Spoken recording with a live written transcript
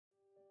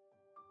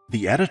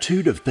The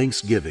attitude of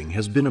thanksgiving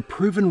has been a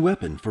proven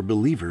weapon for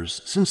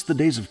believers since the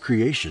days of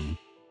creation.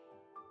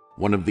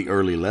 One of the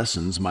early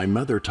lessons my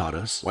mother taught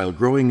us while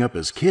growing up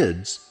as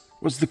kids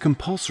was the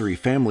compulsory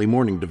family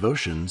morning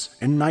devotions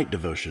and night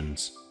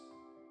devotions.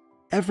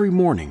 Every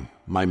morning,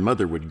 my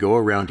mother would go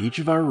around each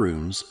of our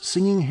rooms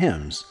singing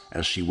hymns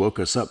as she woke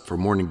us up for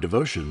morning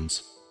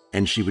devotions,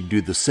 and she would do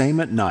the same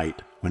at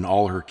night when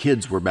all her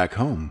kids were back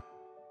home.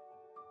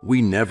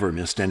 We never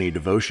missed any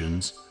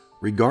devotions,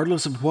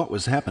 regardless of what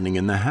was happening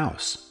in the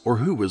house or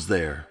who was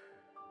there.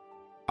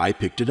 I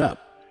picked it up,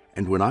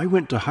 and when I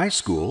went to high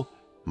school,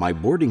 my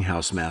boarding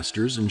house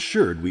masters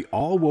ensured we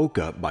all woke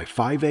up by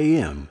 5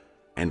 a.m.,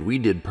 and we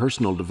did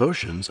personal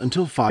devotions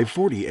until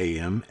 5:40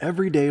 a.m.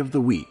 every day of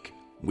the week,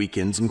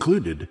 weekends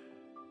included.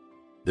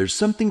 There's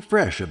something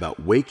fresh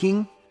about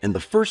waking, and the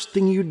first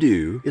thing you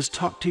do is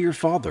talk to your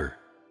Father.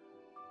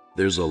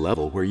 There's a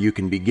level where you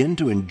can begin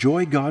to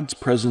enjoy God's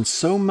presence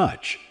so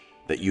much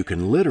that you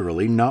can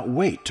literally not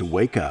wait to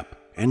wake up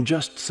and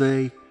just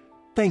say,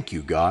 "Thank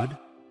you, God."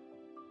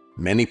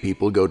 Many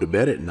people go to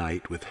bed at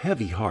night with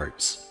heavy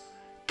hearts,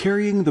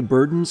 carrying the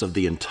burdens of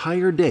the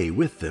entire day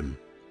with them.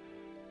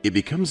 It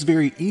becomes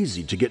very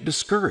easy to get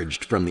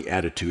discouraged from the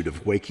attitude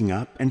of waking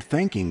up and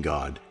thanking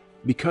God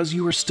because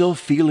you are still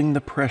feeling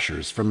the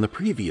pressures from the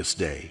previous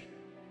day.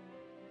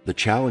 The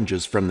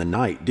challenges from the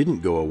night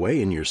didn't go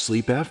away in your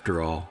sleep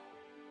after all.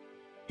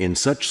 In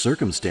such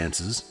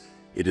circumstances,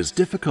 it is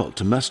difficult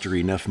to muster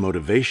enough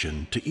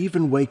motivation to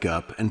even wake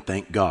up and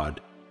thank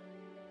God.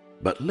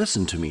 But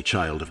listen to me,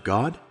 child of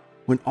God,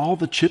 when all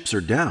the chips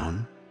are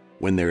down,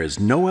 when there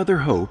is no other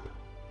hope,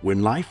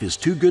 when life is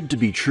too good to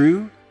be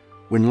true,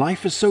 when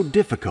life is so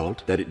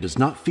difficult that it does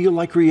not feel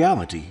like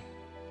reality,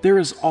 there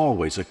is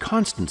always a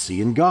constancy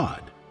in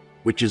God,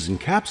 which is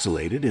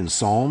encapsulated in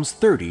Psalms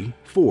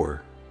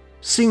 30:4.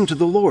 "Sing to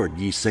the Lord,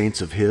 ye saints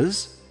of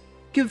His.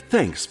 Give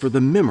thanks for the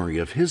memory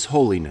of His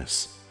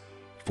holiness.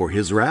 For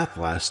His wrath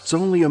lasts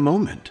only a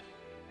moment.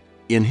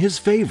 In His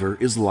favor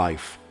is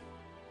life.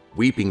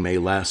 Weeping may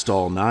last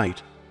all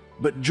night,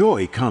 but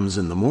joy comes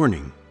in the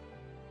morning."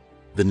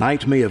 The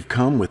night may have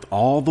come with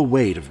all the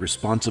weight of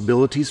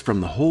responsibilities from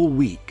the whole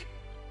week,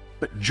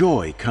 but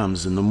joy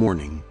comes in the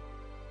morning.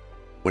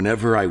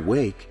 Whenever I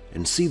wake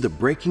and see the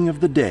breaking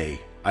of the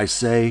day, I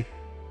say,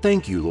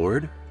 "Thank you,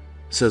 Lord,"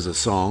 says a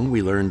song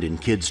we learned in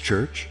kids'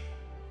 church.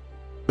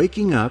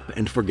 Waking up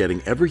and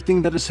forgetting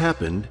everything that has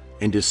happened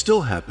and is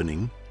still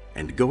happening,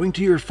 and going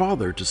to your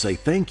Father to say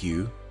thank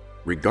you,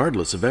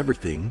 regardless of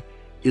everything,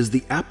 is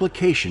the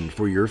application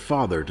for your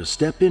Father to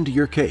step into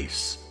your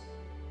case.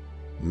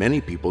 Many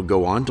people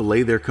go on to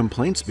lay their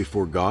complaints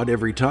before God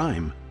every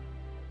time.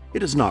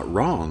 It is not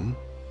wrong.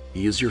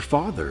 He is your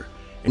Father,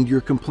 and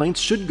your complaints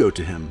should go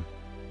to Him.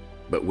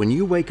 But when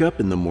you wake up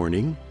in the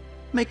morning,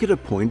 make it a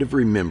point of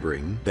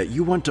remembering that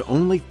you want to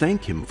only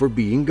thank Him for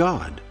being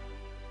God.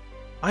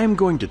 I am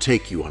going to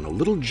take you on a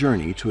little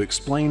journey to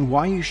explain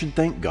why you should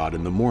thank God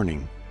in the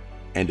morning.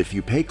 And if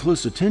you pay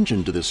close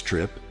attention to this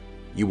trip,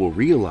 you will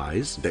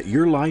realize that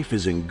your life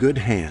is in good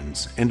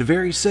hands and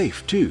very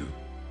safe too.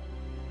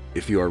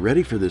 If you are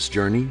ready for this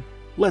journey,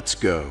 let's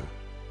go.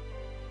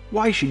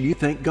 Why should you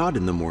thank God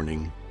in the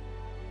morning?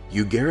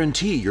 You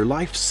guarantee your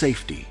life's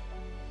safety.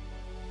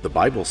 The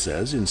Bible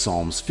says in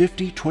Psalms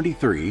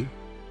 50:23,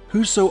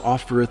 "Whoso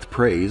offereth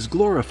praise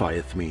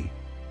glorifieth me,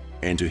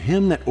 and to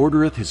him that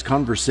ordereth his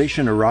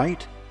conversation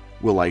aright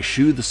will I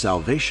shew the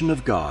salvation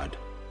of God."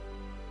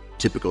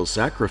 Typical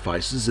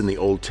sacrifices in the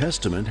Old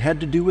Testament had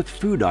to do with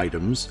food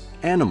items,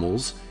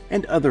 animals,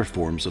 and other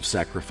forms of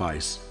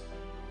sacrifice.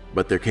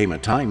 But there came a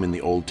time in the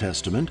Old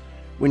Testament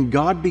when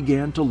God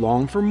began to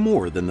long for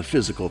more than the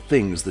physical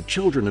things the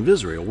children of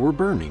Israel were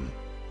burning.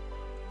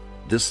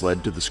 This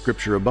led to the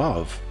scripture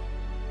above.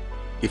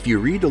 If you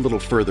read a little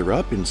further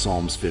up in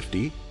Psalms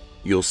 50,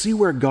 you'll see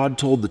where God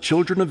told the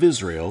children of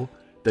Israel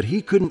that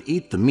He couldn't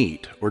eat the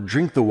meat or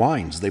drink the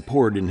wines they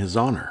poured in His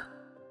honor.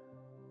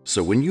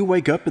 So when you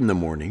wake up in the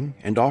morning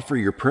and offer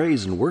your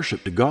praise and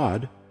worship to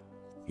God,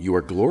 you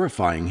are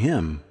glorifying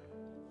Him.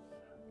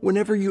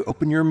 Whenever you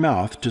open your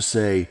mouth to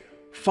say,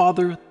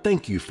 "Father,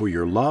 thank you for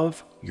your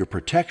love, your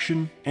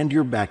protection, and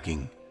your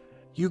backing,"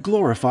 you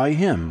glorify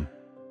Him.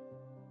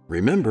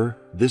 Remember,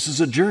 this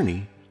is a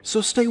journey,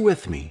 so stay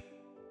with me.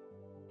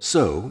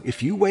 So,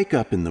 if you wake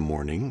up in the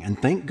morning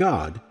and thank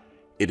God,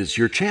 it is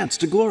your chance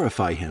to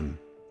glorify Him.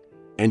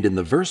 And in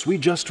the verse we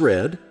just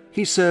read,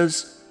 He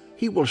says,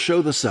 He will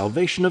show the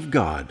salvation of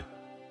God.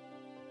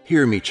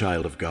 Hear me,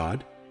 child of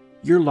God.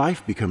 Your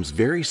life becomes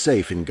very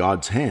safe in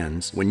God's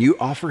hands when you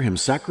offer Him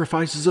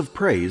sacrifices of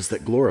praise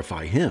that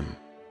glorify Him.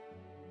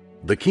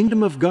 The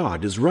kingdom of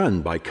God is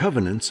run by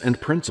covenants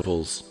and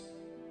principles.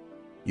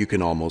 You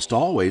can almost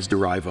always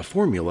derive a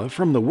formula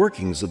from the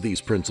workings of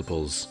these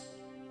principles.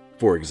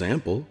 For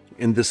example,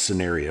 in this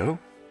scenario,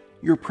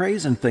 your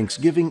praise and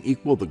thanksgiving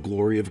equal the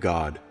glory of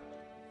God,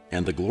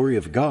 and the glory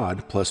of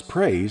God plus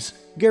praise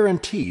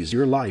guarantees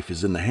your life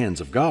is in the hands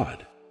of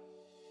God.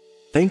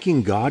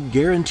 Thanking God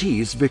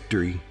guarantees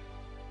victory.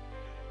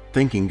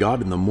 Thanking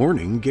God in the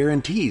morning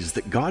guarantees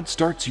that God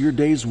starts your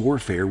day's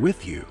warfare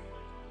with you.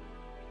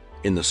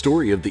 In the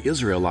story of the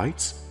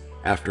Israelites,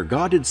 after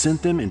God had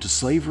sent them into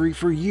slavery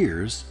for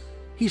years,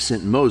 He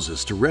sent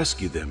Moses to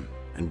rescue them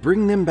and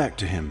bring them back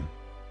to Him.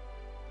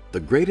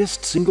 The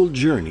greatest single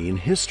journey in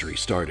history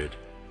started,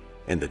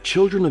 and the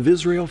children of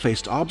Israel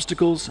faced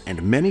obstacles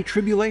and many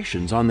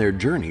tribulations on their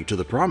journey to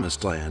the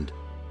Promised Land.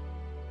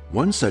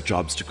 One such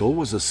obstacle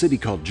was a city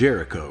called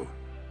Jericho,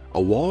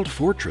 a walled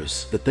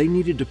fortress that they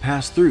needed to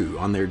pass through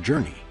on their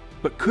journey,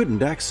 but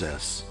couldn't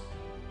access.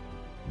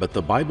 But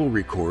the Bible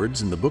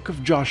records in the book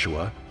of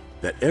Joshua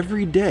that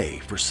every day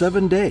for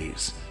 7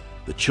 days,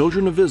 the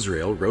children of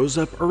Israel rose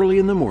up early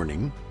in the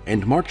morning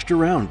and marched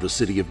around the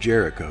city of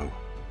Jericho.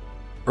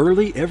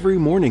 Early every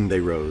morning they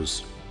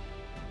rose.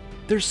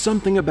 There's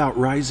something about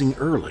rising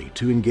early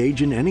to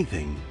engage in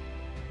anything.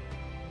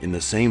 In the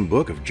same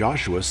book of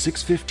Joshua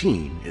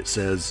 6:15, it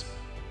says,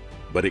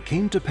 "But it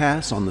came to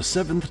pass on the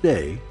 7th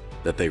day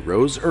that they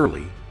rose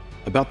early,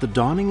 about the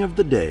dawning of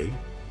the day,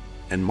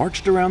 and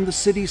marched around the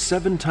city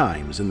 7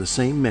 times in the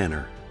same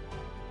manner."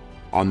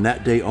 On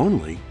that day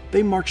only,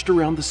 they marched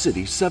around the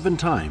city 7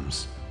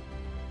 times.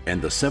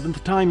 And the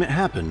 7th time it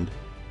happened,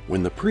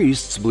 when the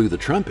priests blew the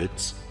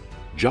trumpets,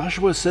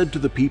 Joshua said to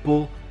the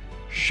people,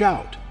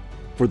 "Shout,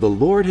 for the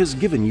Lord has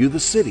given you the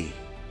city."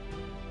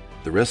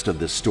 The rest of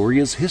this story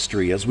is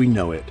history as we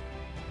know it.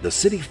 The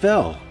city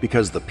fell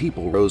because the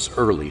people rose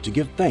early to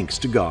give thanks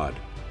to God.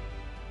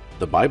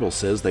 The Bible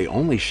says they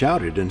only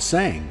shouted and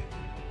sang,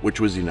 which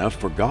was enough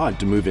for God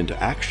to move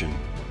into action.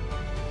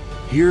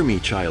 Hear me,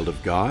 child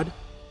of God.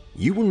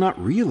 You will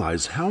not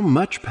realize how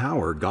much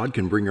power God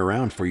can bring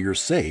around for your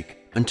sake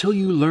until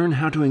you learn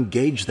how to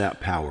engage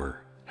that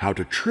power, how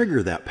to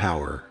trigger that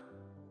power.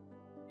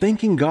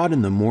 Thanking God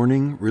in the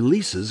morning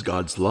releases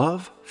God's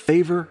love,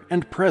 favor,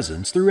 and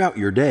presence throughout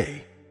your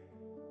day.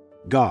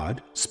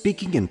 God,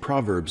 speaking in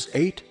Proverbs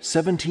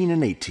 8:17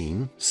 and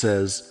 18,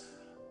 says,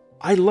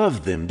 "I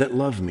love them that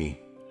love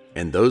me,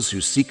 and those who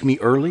seek me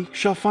early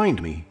shall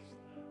find me.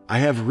 I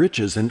have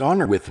riches and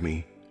honor with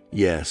me,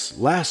 yes,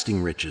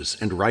 lasting riches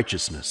and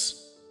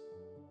righteousness."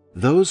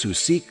 Those who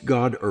seek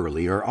God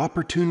early are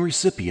opportune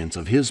recipients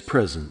of His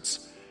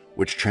presence,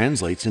 which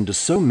translates into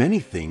so many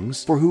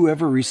things for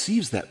whoever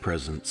receives that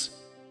presence.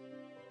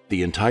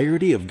 The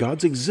entirety of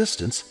God's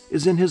existence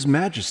is in His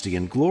majesty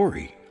and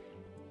glory,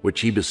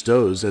 which He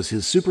bestows as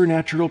His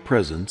supernatural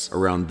presence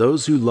around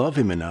those who love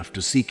Him enough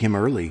to seek Him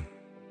early.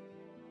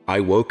 I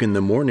woke in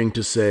the morning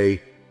to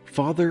say,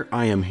 "Father,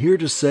 I am here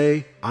to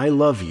say, I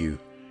love you,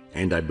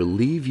 and I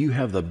believe you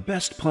have the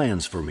best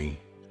plans for me.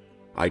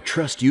 I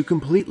trust you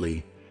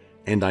completely,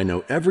 and I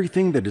know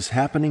everything that is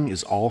happening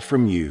is all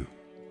from you.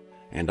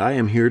 And I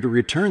am here to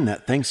return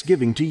that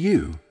thanksgiving to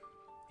you,"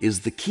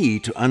 is the key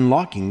to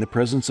unlocking the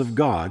presence of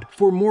God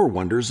for more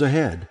wonders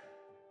ahead.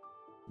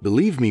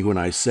 Believe me when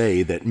I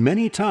say that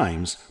many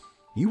times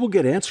you will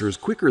get answers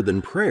quicker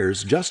than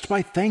prayers just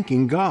by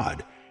thanking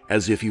God,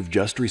 as if you've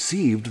just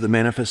received the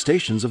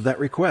manifestations of that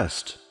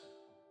request.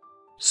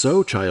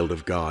 So, child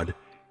of God,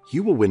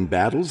 you will win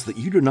battles that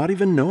you do not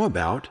even know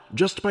about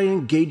just by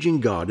engaging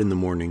God in the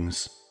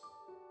mornings.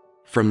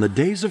 From the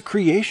days of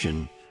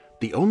creation,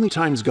 the only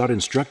times God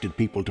instructed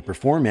people to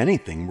perform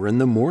anything were in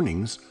the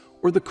mornings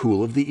or the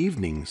cool of the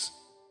evenings.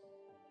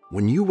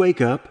 When you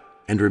wake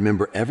up and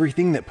remember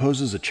everything that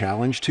poses a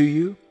challenge to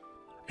you,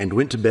 and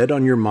went to bed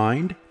on your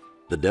mind,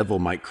 the devil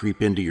might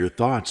creep into your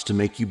thoughts to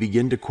make you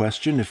begin to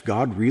question if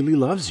God really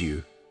loves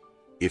you.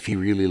 If He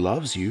really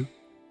loves you,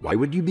 why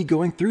would you be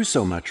going through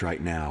so much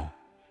right now?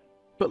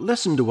 But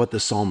listen to what the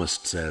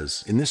psalmist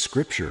says in this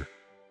scripture.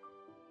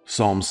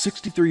 Psalm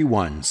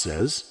 63:1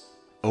 says,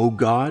 "O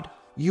God,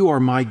 you are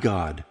my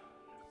God.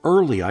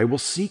 Early I will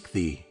seek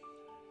Thee.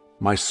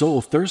 My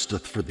soul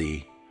thirsteth for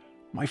Thee.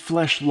 My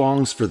flesh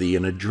longs for Thee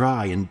in a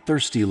dry and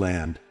thirsty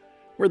land,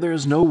 where there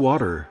is no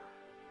water,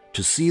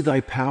 to see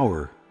Thy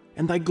power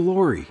and Thy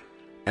glory,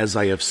 as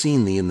I have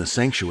seen Thee in the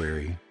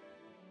sanctuary."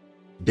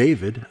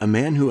 David, a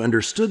man who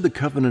understood the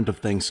covenant of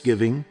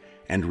thanksgiving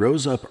and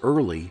rose up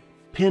early,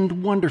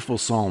 penned wonderful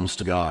psalms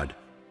to God,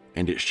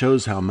 and it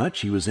shows how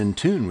much he was in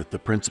tune with the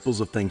principles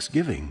of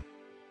thanksgiving.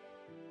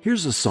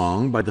 Here's a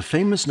song by the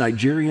famous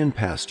Nigerian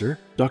pastor,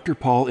 Dr.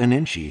 Paul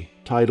Enenche,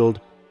 titled,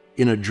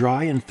 "In a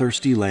Dry and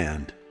Thirsty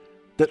Land,"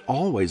 that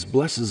always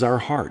blesses our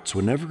hearts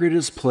whenever it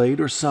is played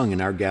or sung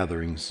in our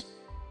gatherings.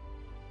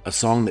 A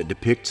song that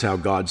depicts how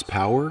God's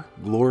power,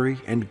 glory,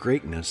 and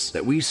greatness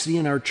that we see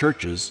in our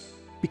churches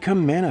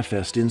become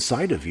manifest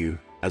inside of you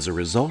as a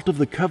result of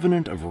the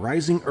covenant of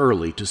rising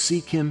early to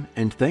seek Him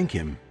and thank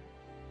Him.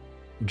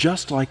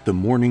 Just like the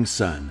morning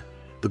sun,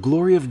 the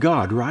glory of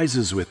God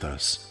rises with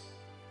us,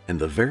 and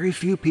the very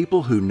few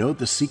people who know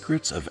the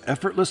secrets of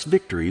effortless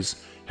victories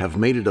have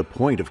made it a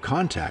point of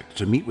contact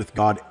to meet with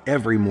God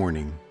every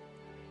morning.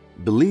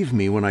 Believe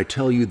me when I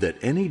tell you that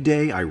any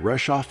day I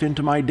rush off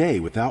into my day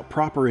without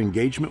proper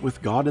engagement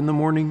with God in the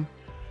morning,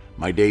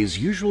 my days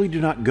usually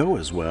do not go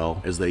as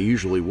well as they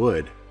usually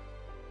would.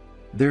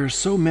 There are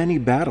so many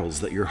battles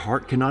that your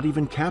heart cannot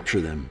even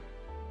capture them.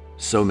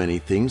 So many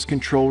things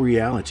control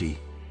reality,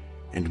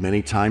 and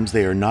many times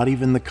they are not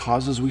even the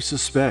causes we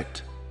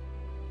suspect.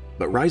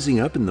 But rising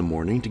up in the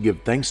morning to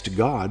give thanks to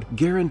God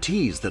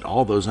guarantees that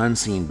all those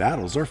unseen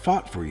battles are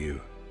fought for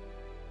you.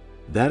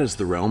 That is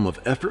the realm of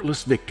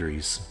effortless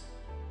victories.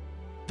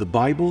 The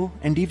Bible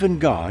and even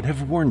God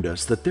have warned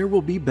us that there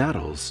will be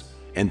battles,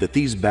 and that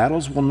these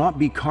battles will not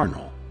be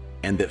carnal,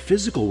 and that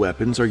physical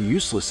weapons are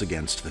useless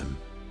against them.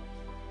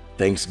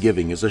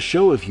 Thanksgiving is a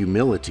show of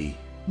humility,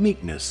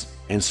 meekness,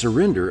 and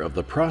surrender of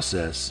the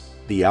process,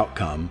 the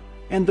outcome,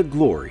 and the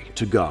glory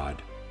to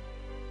God.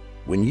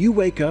 When you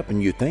wake up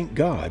and you thank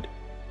God,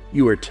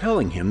 you are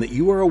telling Him that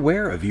you are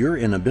aware of your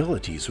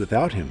inabilities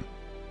without Him.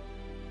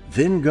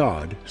 Then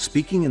God,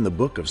 speaking in the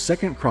book of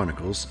 2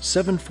 Chronicles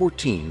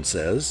 7:14,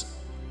 says,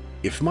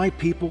 "If my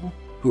people,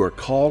 who are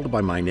called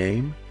by my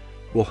name,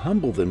 will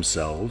humble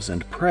themselves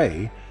and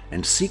pray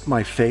and seek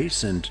my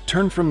face and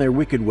turn from their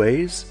wicked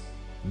ways,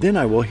 then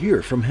I will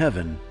hear from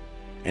heaven,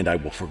 and I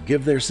will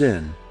forgive their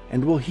sin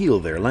and will heal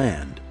their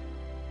land."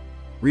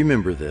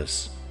 Remember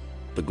this: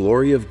 the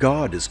glory of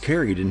God is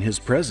carried in His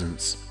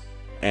presence,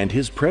 and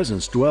His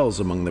presence dwells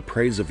among the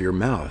praise of your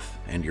mouth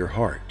and your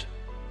heart.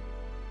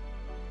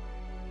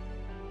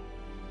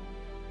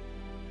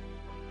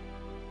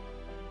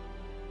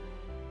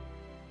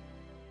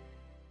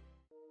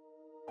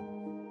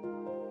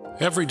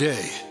 Every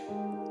day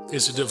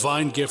is a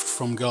divine gift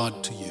from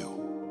God to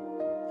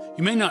you.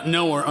 You may not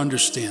know or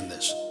understand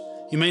this.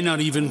 You may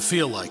not even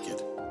feel like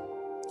it.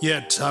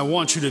 Yet, I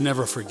want you to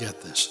never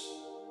forget this.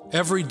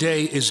 Every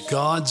day is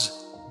God's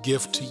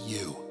gift to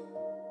you.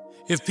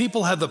 If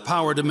people had the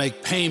power to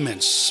make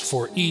payments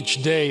for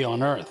each day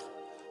on earth,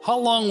 how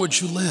long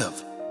would you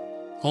live?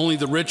 Only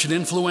the rich and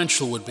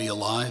influential would be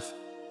alive.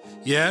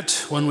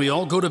 Yet, when we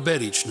all go to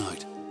bed each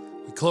night,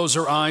 we close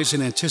our eyes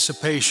in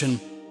anticipation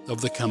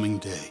of the coming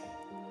day.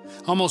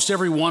 Almost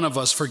every one of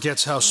us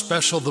forgets how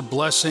special the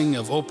blessing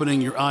of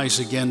opening your eyes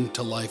again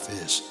to life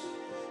is.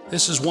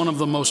 This is one of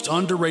the most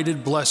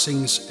underrated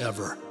blessings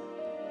ever.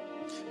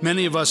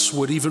 Many of us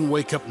would even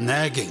wake up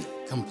nagging,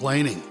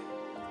 complaining,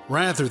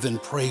 rather than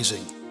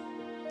praising.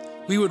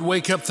 We would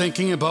wake up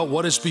thinking about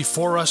what is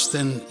before us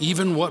than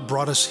even what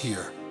brought us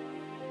here.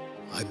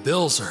 My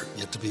bills are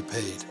yet to be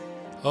paid.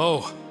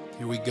 Oh,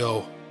 here we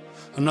go.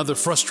 Another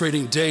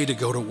frustrating day to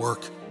go to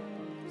work.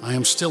 I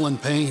am still in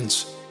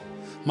pains.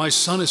 My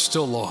son is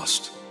still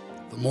lost.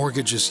 The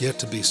mortgage is yet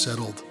to be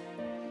settled.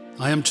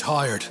 I am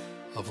tired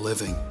of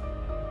living.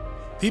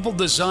 People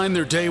design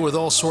their day with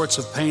all sorts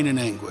of pain and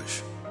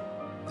anguish.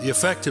 The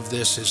effect of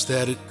this is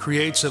that it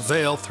creates a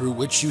veil through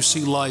which you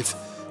see life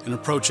and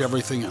approach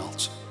everything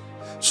else.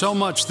 So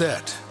much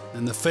that,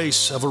 in the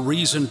face of a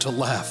reason to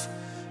laugh,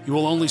 you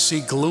will only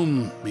see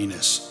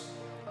gloominess.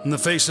 In the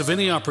face of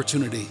any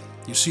opportunity,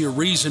 you see a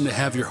reason to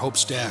have your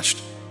hopes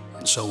dashed,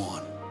 and so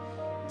on.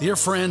 Dear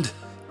friend,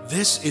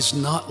 this is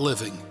not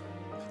living.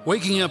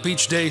 Waking up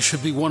each day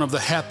should be one of the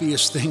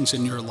happiest things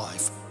in your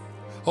life.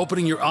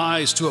 Opening your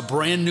eyes to a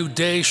brand new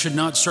day should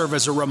not serve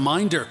as a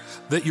reminder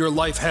that your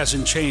life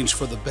hasn't changed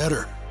for the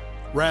better.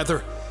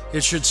 Rather,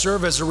 it should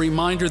serve as a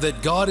reminder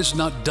that God is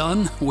not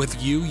done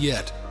with you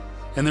yet,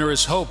 and there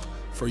is hope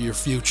for your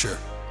future.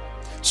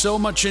 So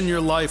much in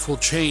your life will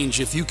change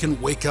if you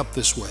can wake up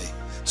this way,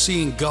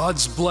 seeing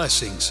God's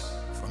blessings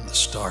from the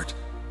start.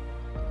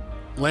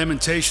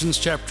 Lamentations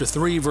chapter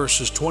 3,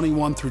 verses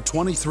 21 through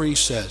 23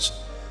 says,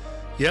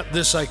 "Yet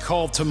this I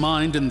call to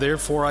mind, and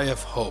therefore I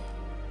have hope.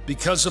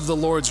 Because of the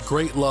Lord's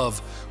great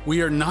love,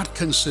 we are not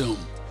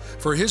consumed,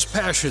 for His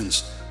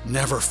passions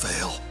never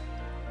fail.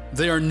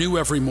 They are new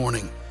every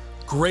morning.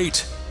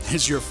 Great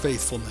is your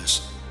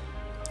faithfulness."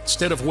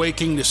 Instead of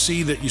waking to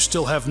see that you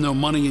still have no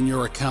money in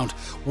your account,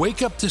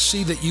 wake up to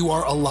see that you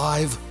are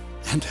alive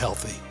and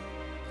healthy.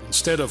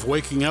 Instead of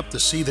waking up to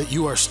see that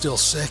you are still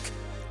sick,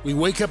 we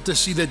wake up to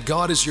see that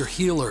God is your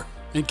healer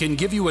and can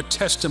give you a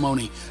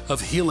testimony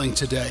of healing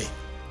today.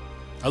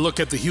 I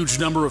look at the huge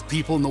number of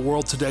people in the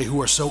world today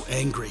who are so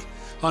angry,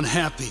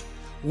 unhappy,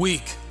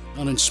 weak,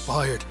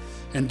 uninspired,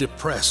 and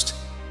depressed,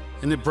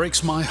 and it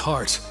breaks my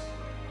heart.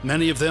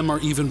 Many of them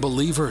are even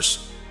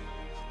believers.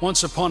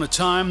 Once upon a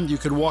time, you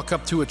could walk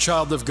up to a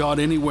child of God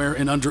anywhere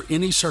and under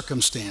any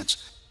circumstance,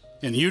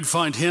 and you'd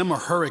find him or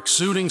her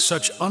exuding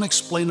such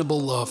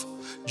unexplainable love,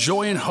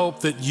 joy, and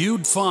hope that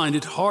you'd find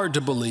it hard to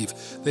believe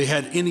they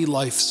had any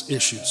life's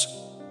issues.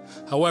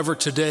 However,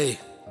 today,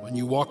 when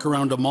you walk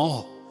around a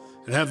mall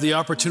and have the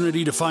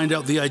opportunity to find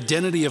out the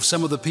identity of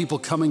some of the people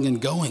coming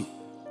and going,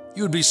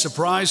 you would be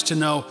surprised to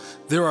know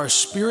there are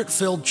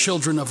spirit-filled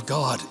children of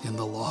God in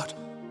the lot.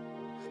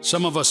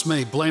 Some of us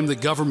may blame the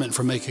government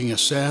for making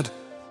us sad.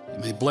 You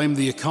may blame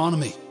the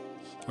economy.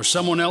 Or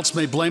someone else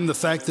may blame the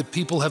fact that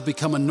people have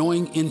become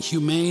annoying,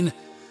 inhumane,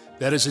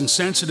 that is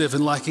insensitive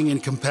and lacking in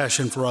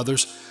compassion for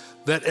others,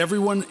 that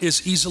everyone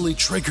is easily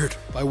triggered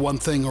by one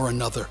thing or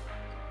another.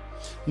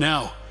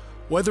 Now,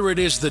 whether it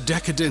is the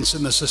decadence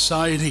in the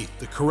society,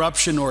 the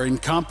corruption or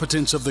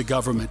incompetence of the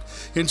government,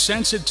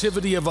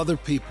 insensitivity of other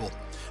people,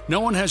 no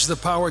one has the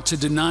power to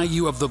deny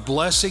you of the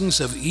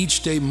blessings of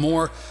each day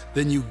more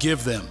than you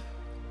give them.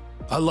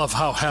 I love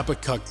how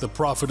Habakkuk, the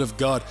prophet of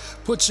God,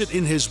 puts it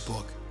in his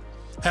book.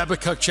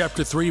 Habakkuk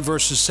chapter 3,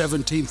 verses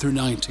 17 through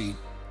 19.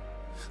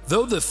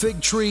 Though the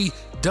fig tree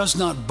does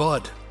not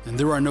bud, and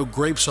there are no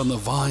grapes on the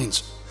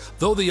vines,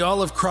 though the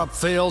olive crop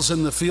fails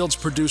and the fields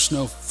produce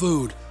no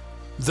food,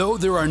 though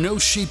there are no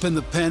sheep in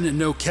the pen and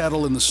no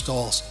cattle in the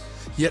stalls,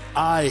 yet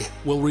I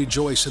will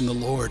rejoice in the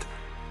Lord.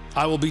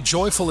 I will be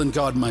joyful in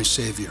God my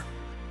Savior.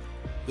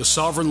 The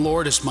sovereign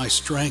Lord is my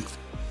strength.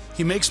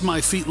 He makes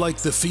my feet like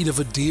the feet of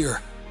a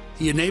deer.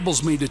 He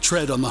enables me to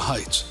tread on the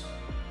heights.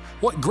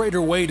 What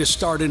greater way to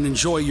start and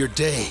enjoy your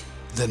day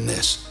than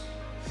this?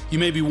 You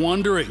may be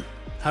wondering,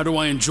 how do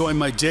I enjoy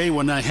my day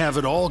when I have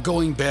it all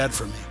going bad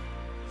for me?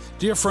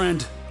 Dear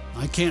friend,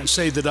 I can't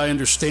say that I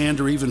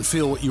understand or even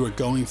feel what you are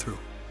going through.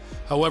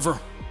 However,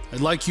 I'd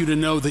like you to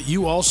know that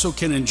you also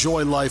can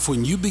enjoy life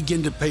when you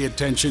begin to pay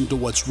attention to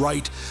what's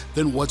right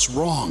than what's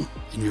wrong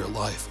in your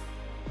life.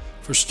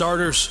 For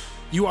starters,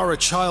 you are a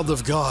child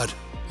of God,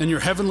 and your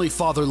Heavenly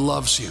Father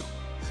loves you.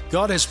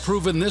 God has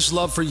proven this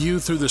love for you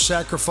through the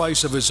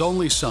sacrifice of His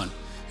only Son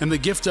and the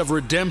gift of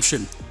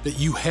redemption that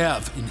you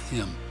have in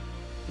Him.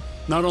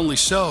 Not only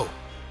so,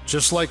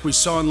 just like we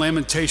saw in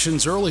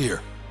Lamentations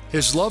earlier,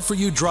 His love for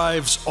you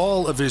drives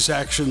all of His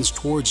actions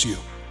towards you.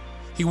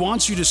 He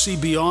wants you to see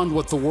beyond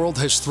what the world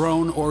has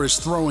thrown or is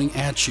throwing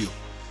at you,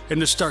 and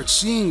to start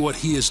seeing what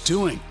He is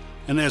doing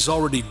and has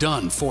already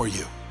done for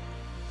you.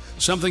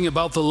 Something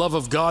about the love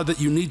of God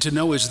that you need to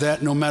know is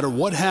that no matter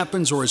what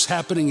happens or is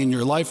happening in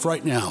your life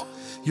right now,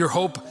 your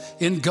hope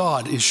in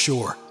God is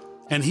sure,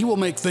 and He will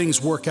make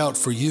things work out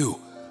for you,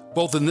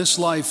 both in this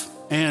life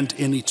and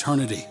in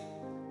eternity.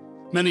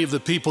 Many of the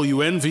people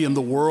you envy in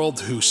the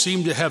world who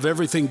seem to have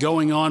everything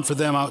going on for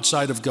them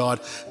outside of God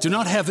do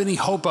not have any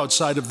hope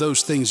outside of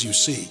those things you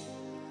see.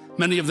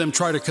 Many of them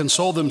try to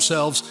console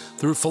themselves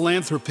through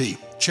philanthropy,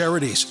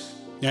 charities,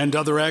 and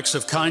other acts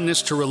of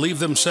kindness to relieve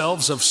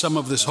themselves of some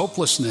of this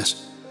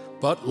hopelessness.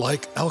 But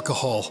like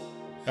alcohol,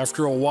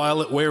 after a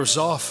while it wears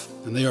off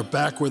and they are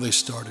back where they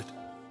started,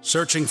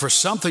 searching for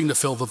something to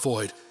fill the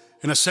void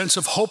and a sense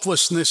of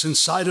hopelessness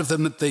inside of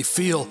them that they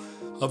feel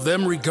of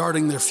them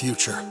regarding their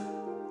future.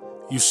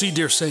 You see,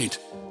 dear saint,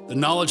 the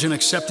knowledge and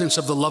acceptance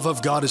of the love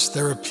of God is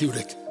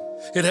therapeutic.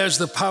 It has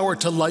the power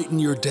to lighten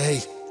your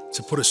day,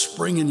 to put a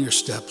spring in your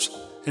steps,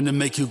 and to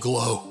make you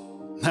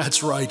glow.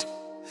 That's right.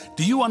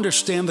 Do you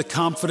understand the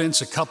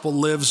confidence a couple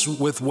lives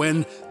with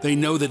when they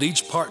know that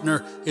each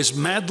partner is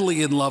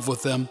madly in love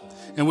with them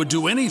and would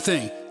do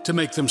anything to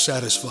make them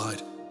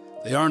satisfied?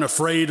 They aren't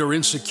afraid or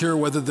insecure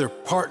whether their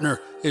partner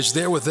is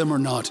there with them or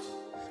not.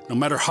 No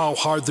matter how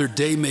hard their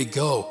day may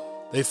go,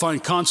 they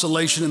find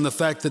consolation in the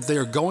fact that they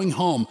are going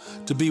home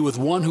to be with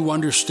one who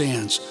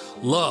understands,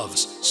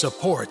 loves,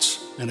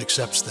 supports, and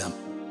accepts them.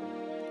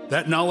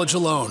 That knowledge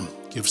alone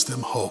gives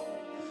them hope,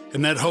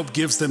 and that hope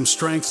gives them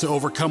strength to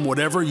overcome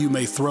whatever you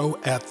may throw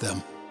at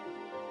them.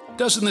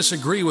 Doesn't this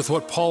agree with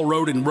what Paul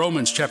wrote in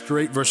Romans chapter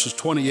 8, verses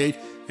 28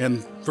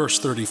 and verse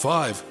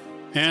 35,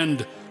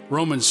 and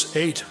Romans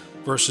 8,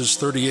 verses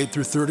 38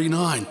 through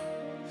 39?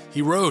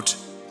 He wrote,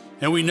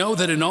 "And we know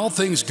that in all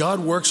things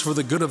God works for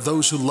the good of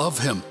those who love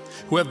Him,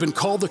 who have been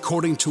called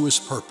according to His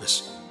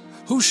purpose.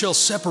 Who shall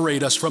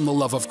separate us from the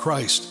love of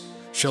Christ?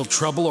 Shall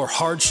trouble or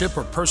hardship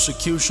or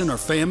persecution or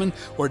famine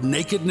or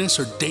nakedness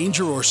or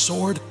danger or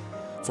sword?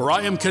 For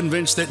I am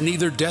convinced that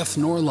neither death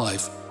nor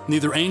life,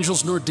 neither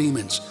angels nor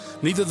demons,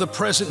 neither the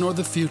present nor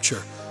the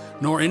future,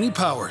 nor any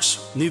powers,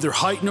 neither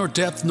height nor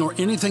depth nor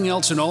anything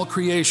else in all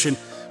creation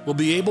will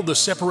be able to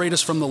separate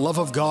us from the love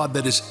of God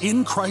that is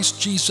in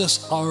Christ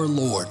Jesus our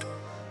Lord."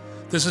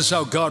 This is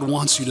how God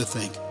wants you to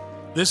think.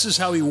 This is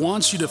how He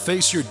wants you to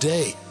face your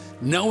day,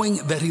 knowing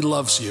that He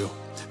loves you,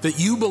 that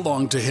you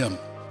belong to Him,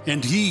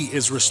 and He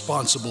is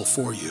responsible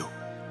for you.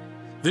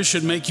 This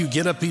should make you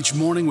get up each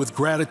morning with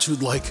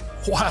gratitude like,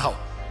 wow,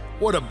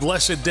 what a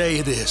blessed day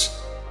it is.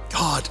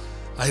 God,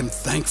 I am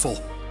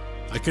thankful.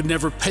 I could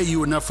never pay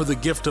you enough for the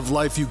gift of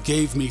life you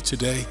gave me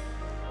today.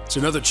 It's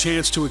another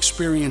chance to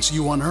experience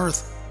you on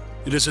earth.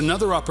 It is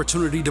another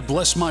opportunity to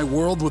bless my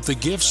world with the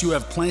gifts you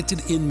have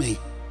planted in me.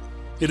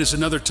 It is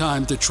another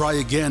time to try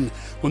again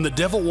when the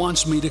devil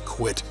wants me to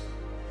quit.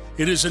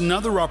 It is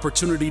another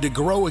opportunity to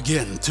grow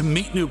again, to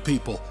meet new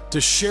people, to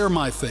share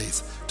my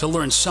faith, to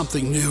learn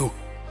something new,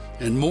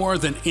 and more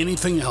than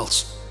anything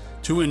else,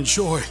 to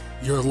enjoy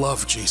your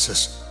love,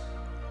 Jesus.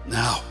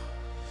 Now,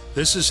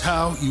 this is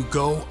how you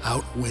go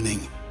out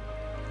winning.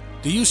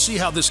 Do you see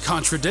how this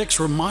contradicts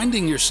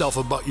reminding yourself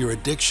about your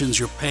addictions,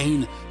 your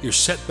pain, your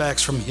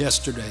setbacks from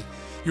yesterday,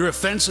 your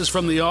offenses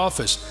from the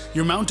office,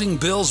 your mounting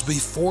bills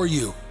before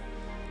you?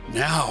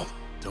 Now,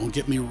 don't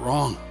get me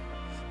wrong,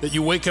 that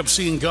you wake up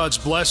seeing God's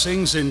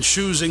blessings and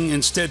choosing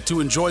instead to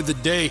enjoy the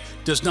day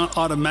does not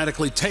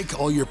automatically take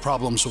all your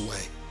problems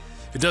away.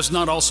 It does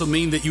not also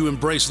mean that you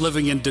embrace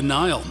living in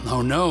denial.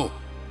 Oh no.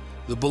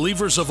 The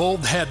believers of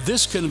old had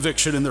this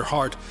conviction in their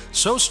heart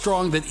so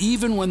strong that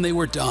even when they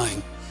were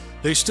dying,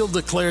 they still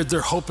declared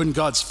their hope in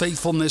God's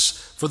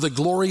faithfulness for the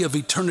glory of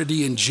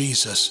eternity in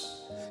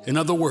Jesus. In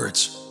other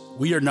words,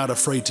 we are not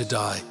afraid to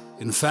die.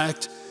 In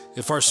fact,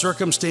 If our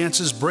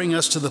circumstances bring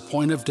us to the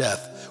point of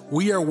death,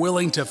 we are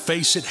willing to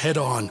face it head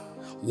on.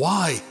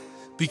 Why?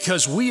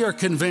 Because we are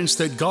convinced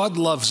that God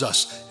loves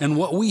us and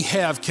what we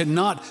have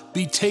cannot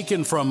be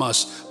taken from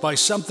us by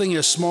something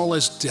as small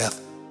as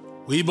death.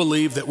 We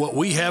believe that what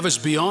we have is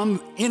beyond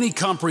any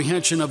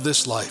comprehension of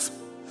this life.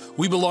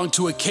 We belong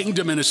to a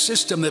kingdom and a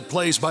system that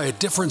plays by a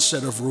different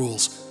set of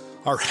rules.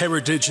 Our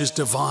heritage is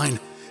divine,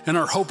 and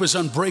our hope is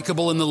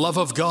unbreakable in the love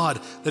of God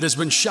that has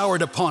been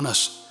showered upon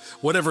us.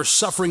 Whatever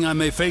suffering I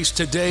may face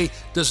today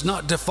does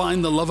not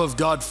define the love of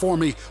God for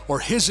me or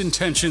His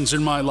intentions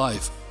in my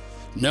life.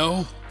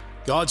 No,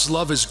 God's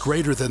love is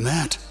greater than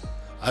that.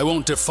 I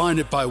won't define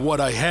it by what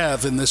I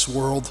have in this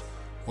world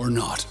or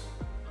not.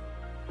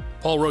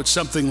 Paul wrote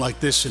something like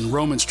this in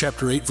Romans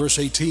chapter 8, verse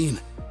 18.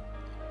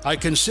 I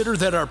consider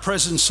that our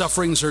present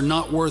sufferings are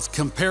not worth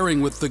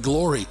comparing with the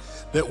glory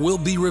that will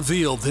be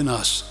revealed in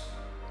us.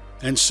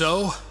 And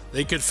so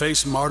they could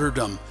face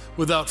martyrdom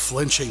without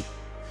flinching.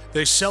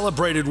 They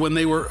celebrated when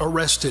they were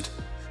arrested,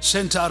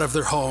 sent out of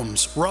their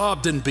homes,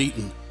 robbed and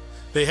beaten.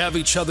 They have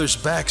each other's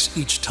backs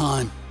each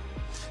time.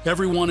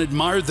 Everyone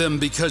admired them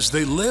because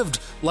they lived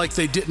like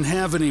they didn't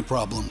have any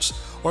problems,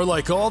 or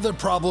like all their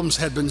problems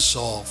had been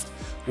solved,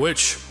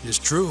 which is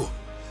true,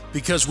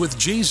 because with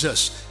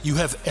Jesus, you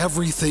have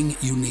everything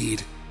you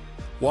need.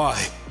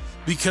 Why?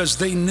 Because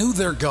they knew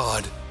their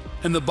God,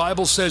 and the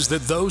Bible says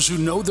that those who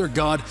know their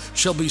God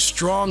shall be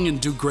strong and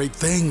do great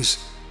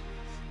things.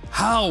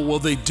 How will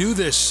they do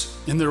this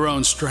in their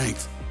own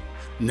strength?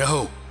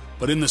 No,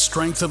 but in the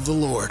strength of the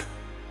Lord.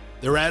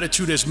 Their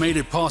attitude has made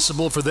it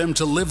possible for them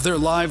to live their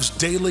lives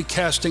daily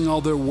casting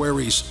all their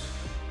worries,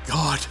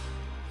 God,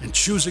 and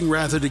choosing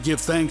rather to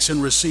give thanks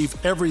and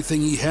receive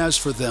everything He has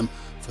for them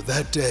for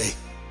that day.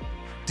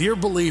 Dear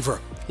believer,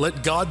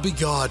 let God be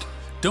God.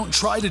 Don't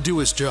try to do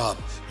His job.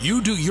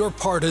 You do your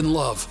part in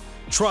love.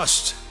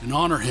 Trust and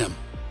honor Him.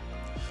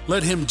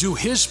 Let Him do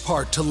His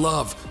part to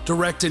love,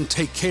 direct, and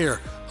take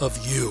care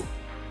of you.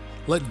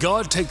 Let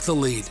God take the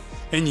lead,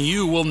 and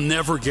you will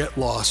never get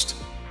lost.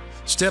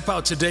 Step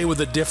out today with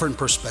a different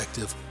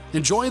perspective.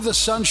 Enjoy the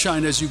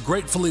sunshine as you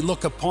gratefully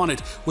look upon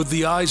it with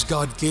the eyes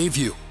God gave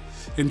you.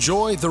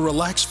 Enjoy the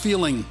relaxed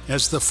feeling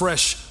as the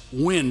fresh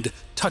wind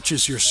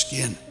touches your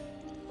skin.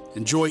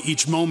 Enjoy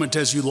each moment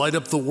as you light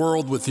up the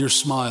world with your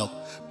smile,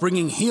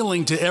 bringing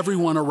healing to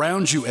everyone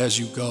around you as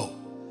you go.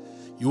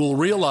 You will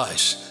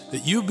realize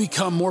that you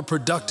become more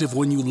productive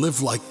when you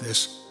live like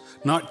this.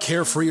 Not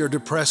carefree or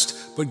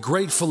depressed, but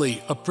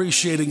gratefully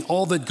appreciating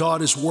all that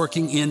God is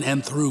working in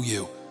and through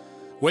you.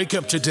 Wake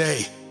up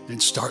today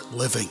and start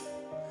living.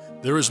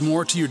 There is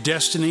more to your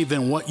destiny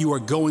than what you are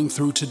going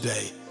through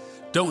today.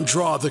 Don't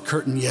draw the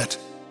curtain yet.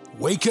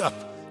 Wake up.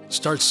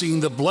 Start seeing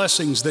the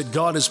blessings that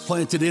God has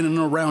planted in and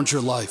around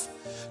your life.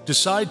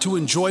 Decide to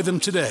enjoy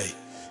them today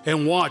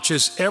and watch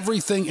as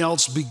everything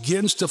else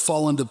begins to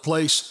fall into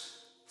place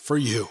for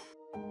you.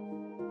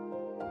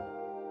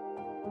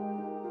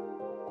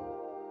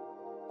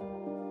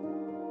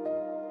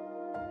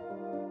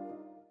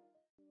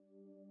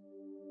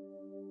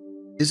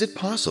 Is it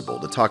possible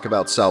to talk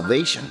about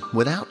salvation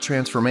without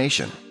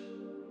transformation?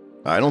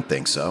 I don't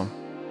think so.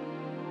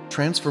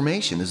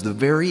 Transformation is the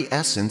very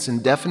essence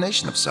and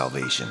definition of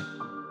salvation.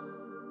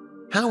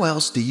 How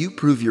else do you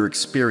prove your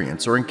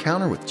experience or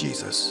encounter with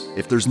Jesus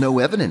if there's no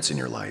evidence in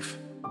your life?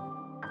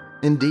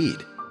 Indeed,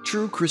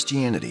 true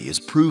Christianity is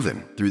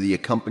proven through the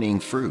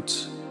accompanying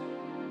fruits.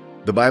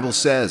 The Bible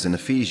says in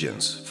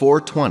Ephesians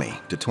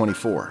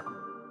 4:20-24,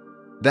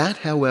 "That,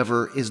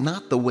 however, is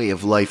not the way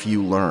of life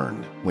you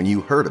learned when you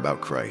heard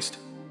about Christ,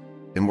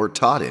 and were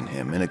taught in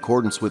Him in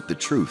accordance with the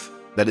truth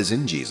that is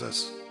in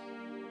Jesus.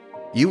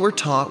 You were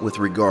taught with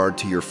regard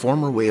to your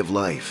former way of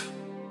life,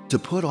 to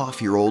put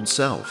off your old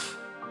self,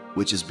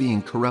 which is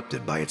being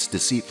corrupted by its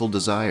deceitful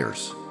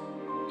desires,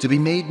 to be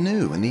made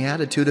new in the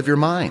attitude of your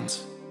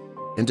minds,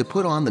 and to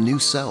put on the new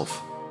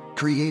self,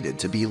 created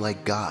to be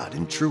like God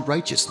in true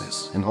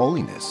righteousness and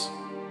holiness."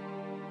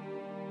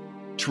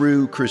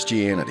 True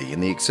Christianity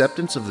and the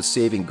acceptance of the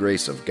saving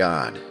grace of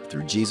God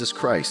through Jesus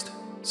Christ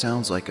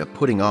sounds like a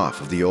putting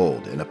off of the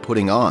old and a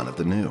putting on of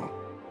the new.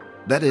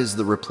 That is,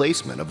 the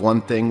replacement of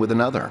one thing with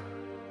another.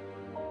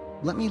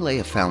 Let me lay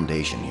a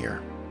foundation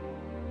here.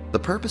 The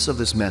purpose of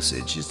this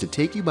message is to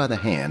take you by the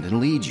hand and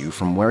lead you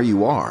from where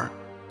you are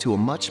to a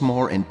much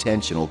more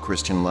intentional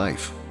Christian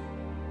life,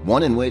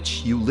 one in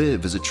which you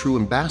live as a true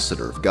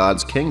ambassador of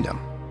God's kingdom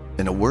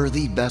and a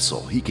worthy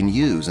vessel He can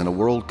use in a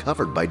world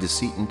covered by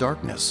deceit and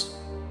darkness.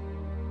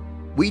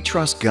 We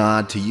trust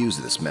God to use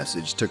this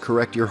message to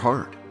correct your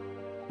heart,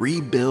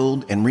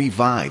 rebuild and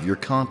revive your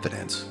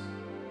confidence,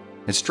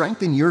 and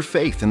strengthen your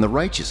faith in the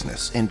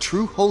righteousness and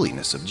true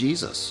holiness of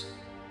Jesus.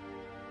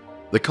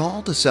 The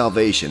call to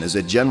salvation is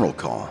a general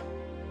call.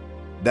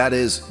 That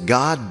is,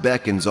 God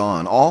beckons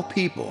on all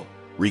people,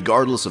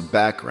 regardless of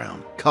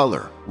background,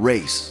 color,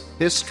 race,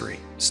 history,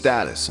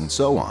 status, and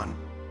so on,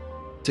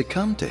 to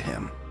come to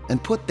Him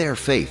and put their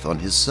faith on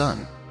His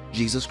Son,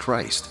 Jesus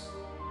Christ.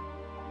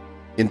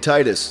 In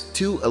Titus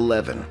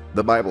 2:11,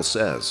 the Bible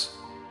says,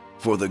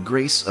 "For the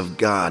grace of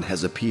God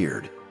has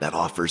appeared, that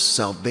offers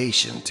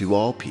salvation to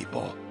all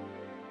people.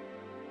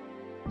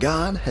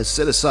 God has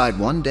set aside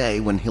one day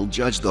when He'll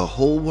judge the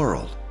whole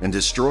world and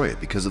destroy it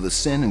because of the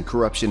sin and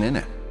corruption in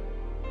it.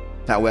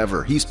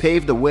 However, He's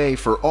paved a way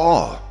for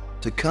all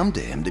to come to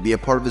Him to be a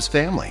part of His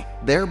family,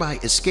 thereby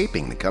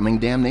escaping the coming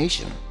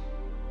damnation.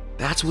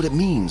 That's what it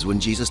means when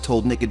Jesus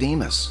told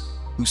Nicodemus,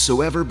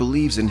 "Whosoever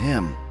believes in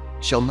Him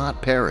shall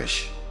not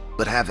perish,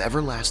 but have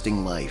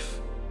everlasting life."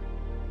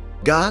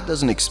 God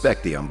doesn't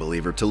expect the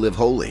unbeliever to live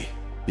holy,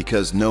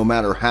 because no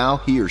matter how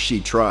he or she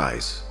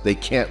tries, they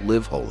can't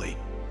live holy,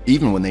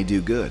 even when they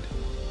do good.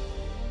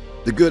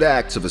 The good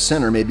acts of a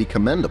sinner may be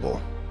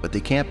commendable, but they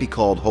can't be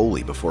called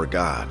holy before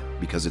God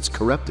because it's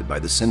corrupted by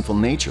the sinful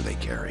nature they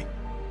carry.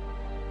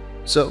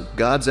 So,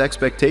 God's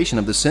expectation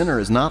of the sinner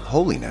is not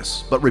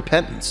holiness, but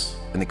repentance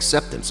and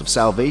acceptance of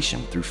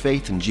salvation through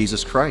faith in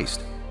Jesus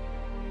Christ.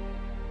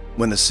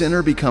 When the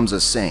sinner becomes a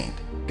saint,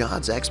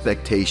 God's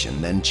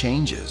expectation then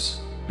changes,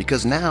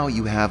 because now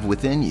you have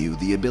within you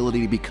the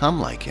ability to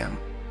become like Him,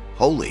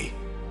 holy.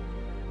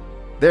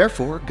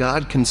 Therefore,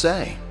 God can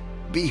say,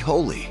 "Be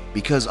holy,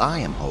 because I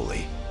am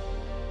holy."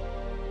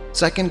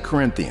 2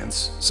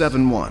 Corinthians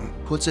 7:1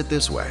 puts it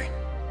this way,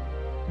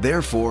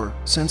 "Therefore,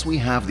 since we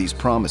have these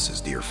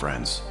promises, dear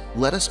friends,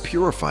 let us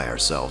purify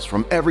ourselves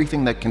from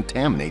everything that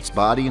contaminates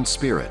body and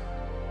spirit,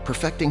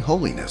 perfecting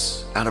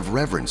holiness out of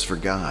reverence for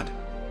God."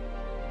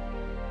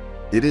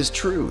 It is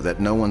true that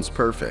no one's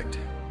perfect.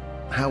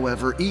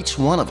 However, each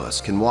one of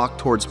us can walk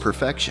towards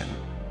perfection.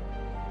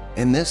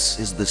 And this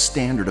is the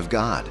standard of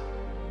God.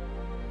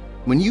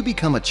 When you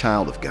become a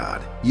child of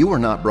God, you are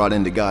not brought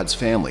into God's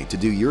family to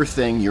do your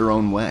thing your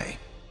own way.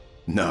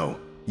 No,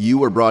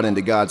 you are brought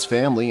into God's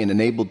family and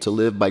enabled to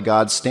live by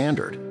God's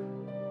standard.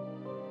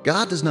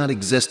 God does not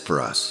exist for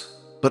us,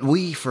 but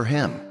we for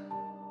Him.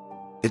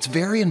 It's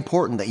very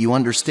important that you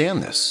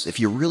understand this if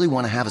you really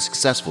want to have a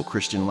successful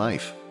Christian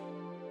life.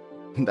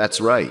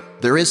 That's right,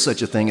 there is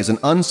such a thing as an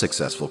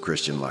unsuccessful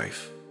Christian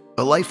life.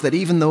 A life that,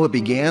 even though it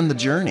began the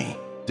journey,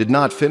 did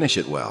not finish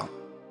it well.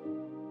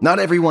 Not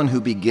everyone who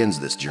begins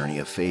this journey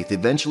of faith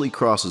eventually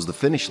crosses the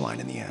finish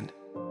line in the end.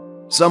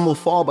 Some will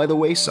fall by the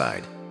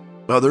wayside,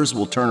 others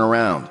will turn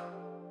around,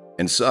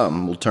 and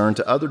some will turn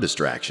to other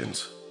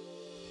distractions.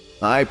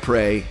 I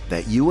pray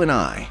that you and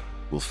I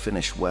will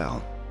finish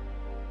well.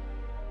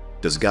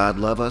 Does God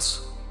love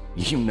us?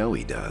 You know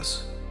He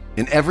does.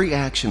 And every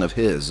action of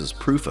His is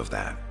proof of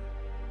that.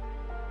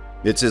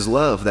 It's His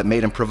love that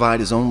made Him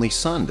provide His only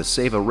Son to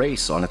save a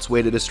race on its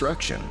way to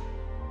destruction.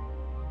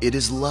 It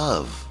is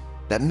love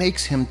that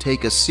makes Him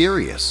take us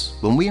serious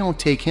when we don't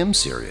take Him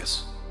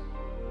serious.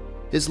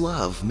 His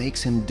love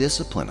makes Him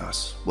discipline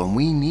us when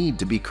we need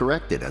to be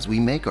corrected as we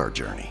make our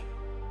journey.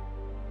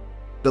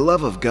 The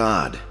love of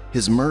God,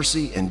 His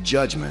mercy, and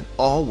judgment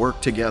all work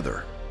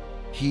together.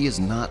 He is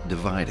not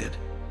divided.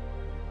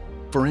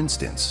 For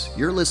instance,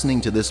 you're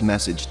listening to this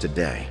message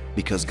today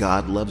because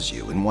God loves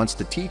you and wants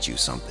to teach you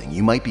something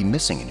you might be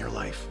missing in your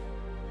life.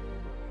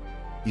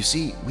 You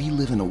see, we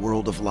live in a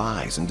world of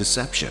lies and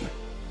deception,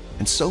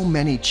 and so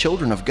many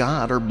children of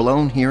God are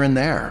blown here and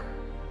there,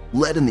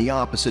 led in the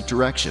opposite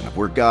direction of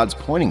where God's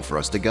pointing for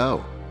us to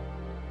go.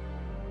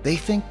 They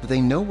think that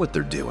they know what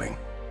they're doing,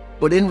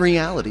 but in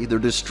reality, they're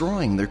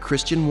destroying their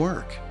Christian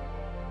work.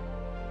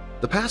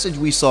 The passage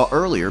we saw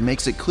earlier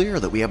makes it clear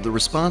that we have the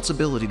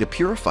responsibility to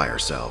purify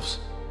ourselves.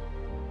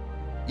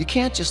 You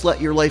can't just let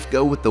your life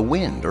go with the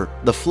wind or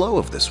the flow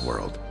of this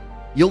world.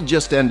 You'll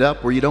just end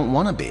up where you don't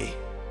want to be.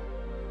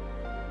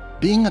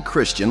 Being a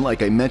Christian,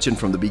 like I mentioned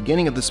from the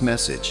beginning of this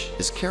message,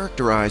 is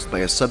characterized by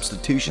a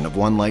substitution of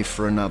one life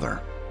for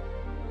another.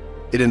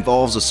 It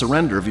involves a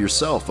surrender of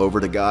yourself over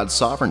to God's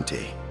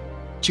sovereignty,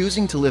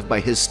 choosing to live by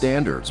His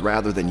standards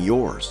rather than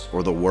yours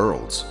or the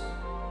world's.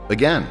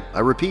 Again, I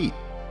repeat,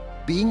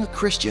 being a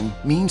Christian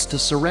means to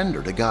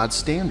surrender to God's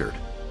standard.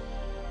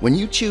 When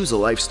you choose a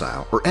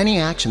lifestyle or any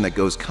action that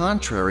goes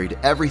contrary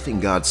to everything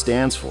God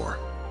stands for,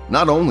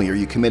 not only are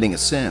you committing a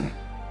sin,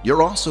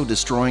 you're also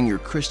destroying your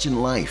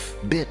Christian life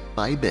bit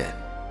by bit.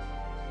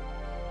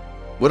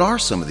 What are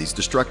some of these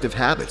destructive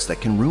habits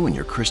that can ruin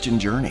your Christian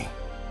journey?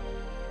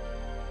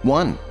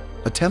 1.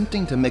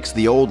 Attempting to mix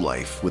the old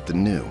life with the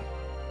new.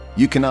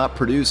 You cannot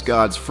produce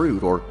God's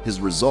fruit or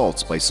His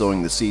results by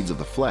sowing the seeds of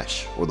the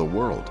flesh or the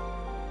world.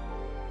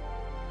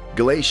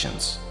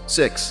 Galatians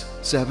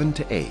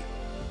 6:7-8.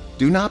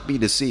 Do not be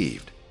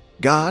deceived.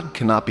 God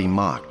cannot be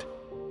mocked.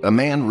 A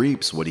man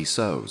reaps what he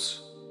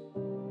sows.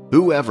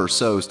 Whoever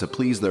sows to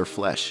please their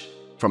flesh,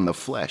 from the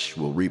flesh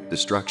will reap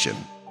destruction.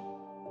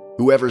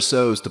 Whoever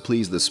sows to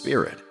please the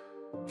Spirit,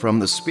 from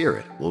the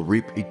Spirit will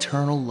reap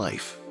eternal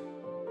life.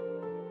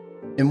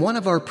 In one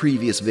of our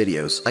previous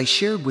videos, I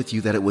shared with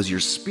you that it was your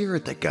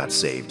spirit that got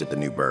saved at the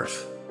new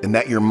birth, and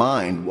that your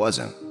mind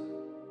wasn't.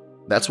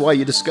 That's why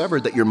you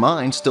discovered that your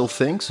mind still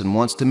thinks and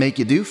wants to make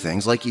you do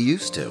things like you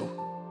used to.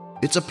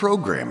 It's a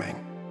programming,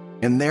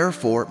 and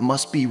therefore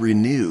must be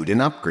renewed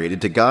and upgraded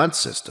to God's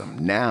system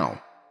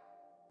now.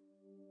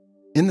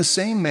 In the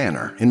same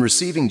manner, in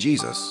receiving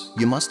Jesus,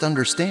 you must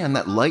understand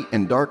that light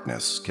and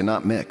darkness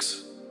cannot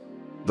mix.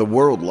 The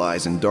world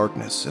lies in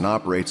darkness and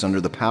operates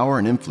under the power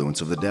and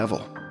influence of the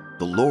devil,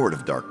 the Lord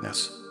of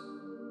darkness.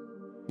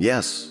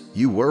 Yes,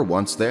 you were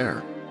once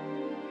there.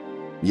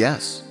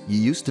 Yes, you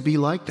used to be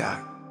like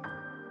that.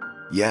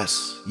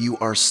 Yes, you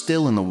are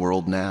still in the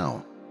world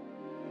now.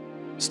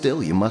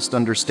 Still, you must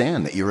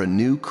understand that you're a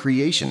new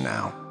creation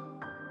now.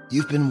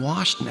 You've been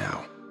washed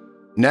now.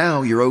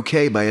 Now you're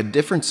okay by a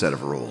different set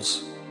of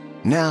rules.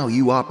 Now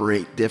you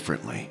operate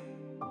differently.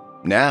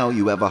 Now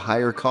you have a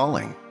higher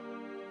calling.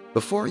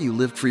 Before you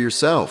lived for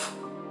yourself.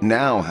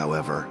 Now,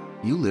 however,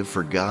 you live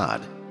for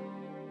God.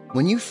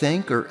 When you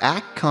think or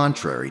act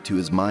contrary to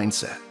His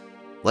mindset,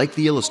 like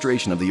the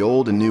illustration of the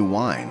old and new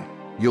wine,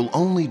 you'll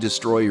only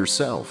destroy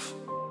yourself.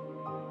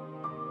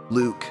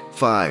 Luke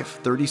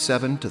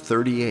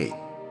 5:37-38.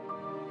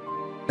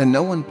 And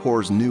no one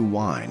pours new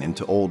wine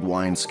into old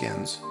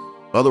wineskins.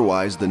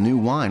 Otherwise, the new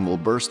wine will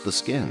burst the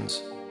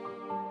skins.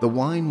 The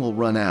wine will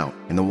run out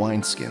and the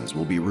wineskins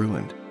will be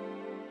ruined.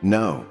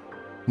 No,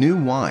 new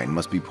wine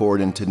must be poured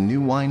into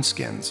new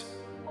wineskins.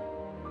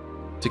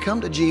 To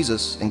come to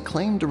Jesus and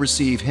claim to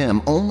receive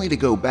Him only to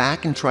go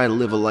back and try to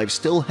live a life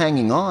still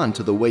hanging on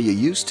to the way you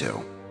used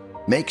to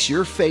makes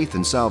your faith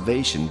in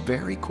salvation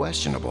very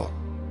questionable.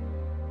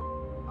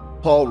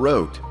 Paul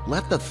wrote,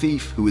 "Let the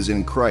thief who is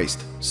in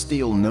Christ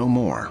steal no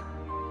more."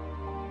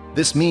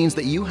 This means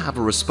that you have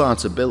a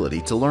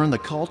responsibility to learn the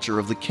culture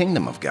of the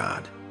kingdom of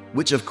God,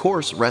 which of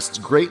course rests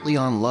greatly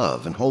on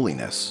love and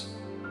holiness,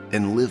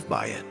 and live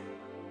by it.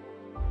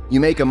 You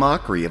make a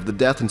mockery of the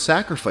death and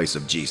sacrifice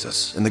of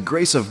Jesus and the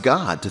grace of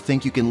God to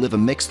think you can live a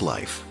mixed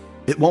life.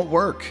 It won't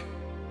work.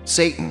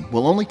 Satan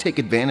will only take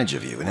advantage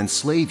of you and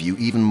enslave you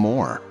even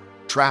more,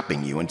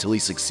 trapping you until he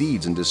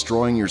succeeds in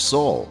destroying your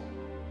soul.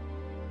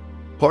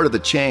 Part of the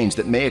change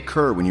that may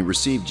occur when you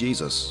receive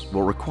Jesus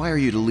will require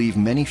you to leave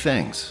many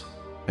things,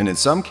 and in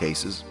some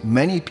cases,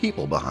 many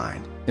people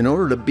behind, in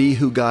order to be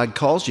who God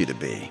calls you to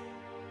be.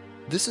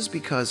 This is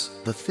because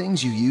the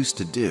things you used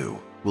to do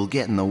will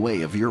get in the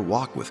way of your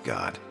walk with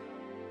God.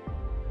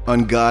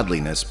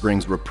 Ungodliness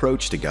brings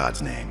reproach to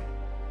God's name,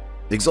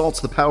 exalts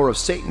the power of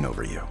Satan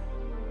over you,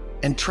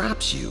 and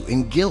traps you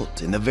in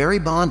guilt in the very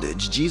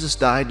bondage Jesus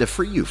died to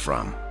free you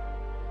from.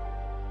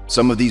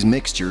 Some of these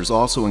mixtures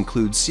also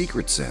include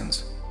secret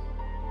sins,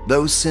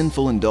 those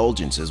sinful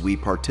indulgences we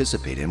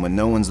participate in when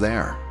no one's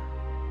there.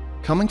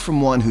 Coming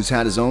from one who's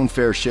had his own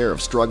fair share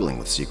of struggling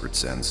with secret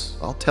sins,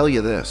 I'll tell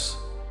you this: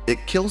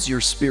 it kills your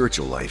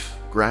spiritual life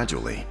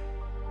gradually.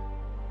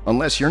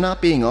 Unless you're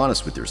not being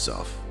honest with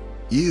yourself,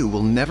 you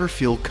will never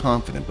feel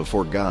confident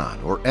before God,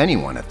 or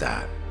anyone at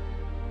that.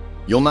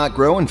 You'll not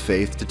grow in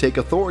faith to take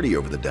authority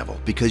over the devil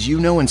because you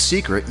know in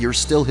secret you're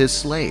still his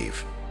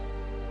slave.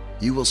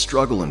 You will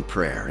struggle in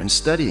prayer and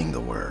studying the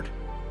Word.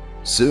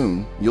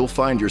 Soon, you'll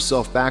find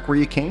yourself back where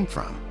you came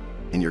from,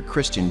 and your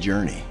Christian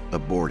journey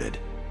aborted.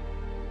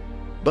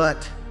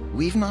 But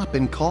we've not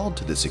been called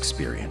to this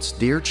experience,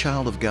 dear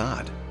child of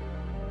God.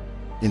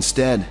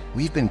 Instead,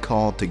 we've been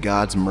called to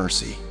God's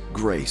mercy,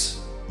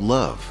 grace,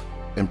 love,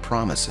 and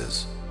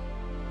promises.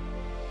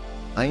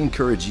 I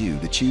encourage you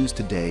to choose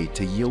today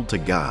to yield to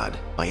God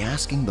by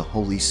asking the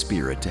Holy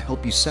Spirit to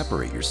help you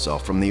separate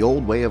yourself from the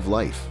old way of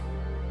life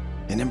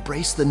and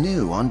embrace the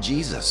new on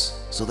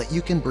Jesus so that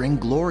you can bring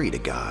glory to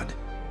God.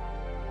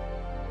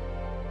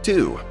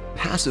 2.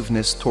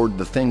 Passiveness toward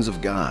the things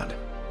of God.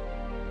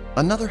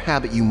 Another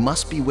habit you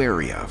must be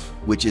wary of,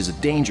 which is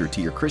a danger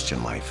to your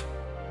Christian life,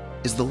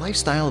 is the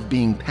lifestyle of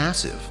being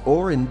passive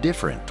or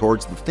indifferent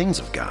towards the things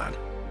of God.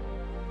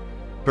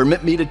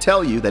 Permit me to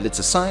tell you that it's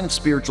a sign of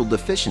spiritual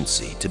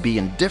deficiency to be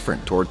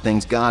indifferent toward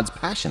things God's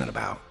passionate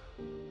about.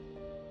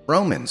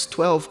 Romans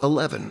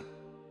 12:11.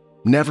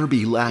 Never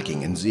be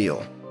lacking in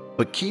zeal,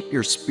 but keep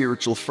your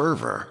spiritual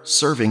fervor,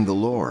 serving the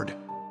Lord.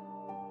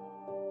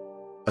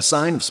 A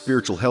sign of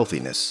spiritual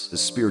healthiness is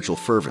spiritual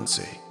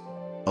fervency.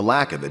 A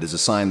lack of it is a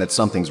sign that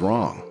something's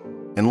wrong,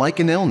 and like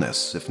an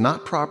illness, if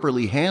not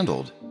properly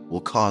handled,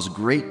 will cause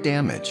great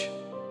damage.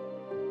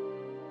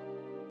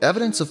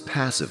 Evidence of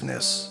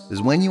passiveness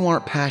is when you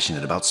aren't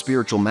passionate about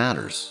spiritual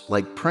matters,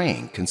 like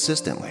praying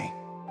consistently,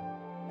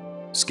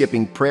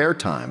 skipping prayer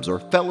times or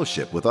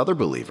fellowship with other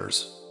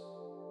believers,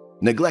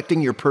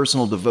 neglecting your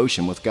personal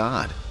devotion with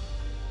God,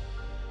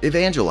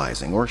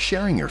 evangelizing or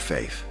sharing your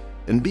faith,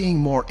 and being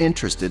more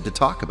interested to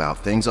talk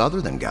about things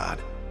other than God.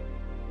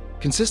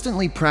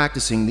 Consistently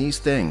practicing these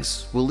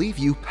things will leave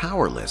you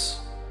powerless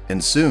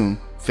and soon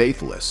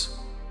faithless.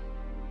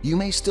 You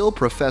may still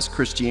profess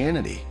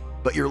Christianity,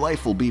 but your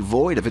life will be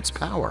void of its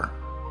power.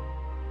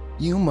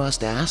 You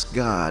must ask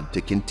God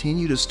to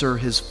continue to stir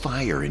His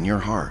fire in your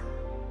heart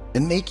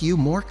and make you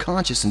more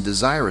conscious and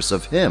desirous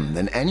of Him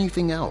than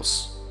anything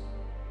else.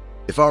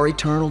 If our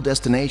eternal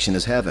destination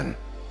is heaven,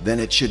 then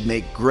it should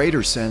make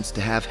greater sense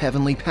to have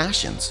heavenly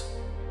passions.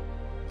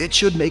 It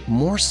should make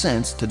more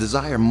sense to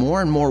desire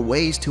more and more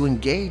ways to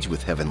engage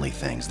with heavenly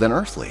things than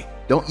earthly.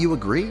 Don't you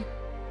agree?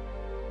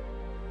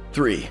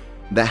 3.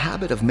 The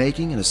habit of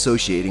making and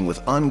associating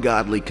with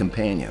ungodly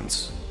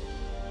companions.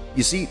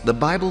 You see, the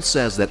Bible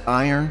says that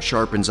iron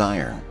sharpens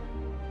iron.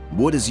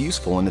 Wood is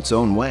useful in its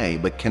own way,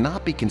 but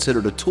cannot be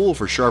considered a tool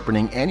for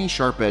sharpening any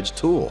sharp-edged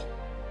tool.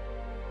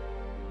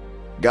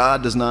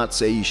 God does not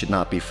say you should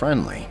not be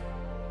friendly.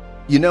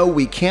 You know,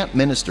 we can't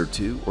minister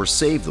to or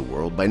save the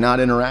world by not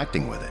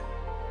interacting with it.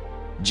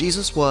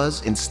 Jesus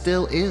was and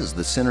still is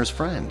the sinner's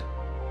friend.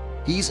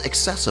 He's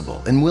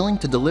accessible and willing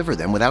to deliver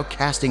them without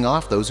casting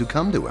off those who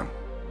come to him.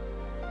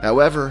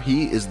 However,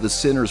 he is the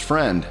sinner's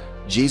friend.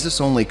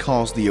 Jesus only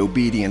calls the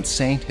obedient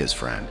saint his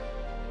friend.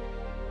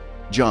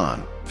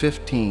 John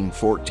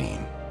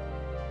 15:14.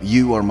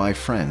 You are my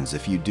friends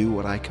if you do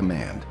what I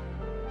command.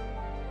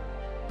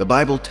 The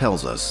Bible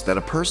tells us that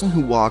a person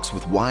who walks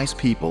with wise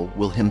people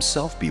will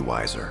himself be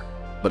wiser,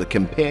 but a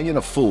companion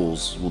of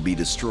fools will be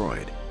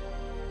destroyed.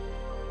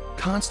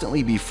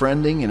 Constantly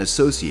befriending and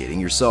associating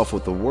yourself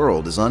with the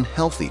world is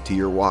unhealthy to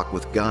your walk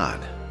with God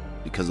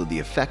because of the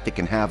effect it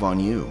can have on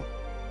you.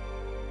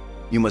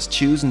 You must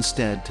choose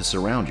instead to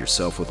surround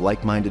yourself with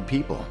like-minded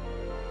people,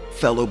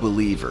 fellow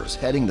believers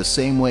heading the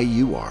same way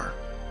you are,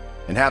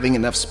 and having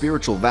enough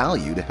spiritual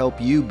value to help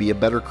you be a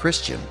better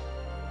Christian.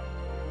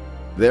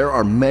 There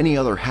are many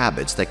other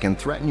habits that can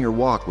threaten your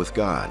walk with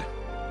God.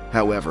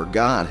 However,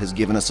 God has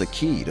given us a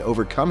key to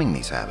overcoming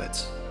these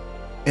habits,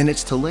 and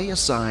it's to lay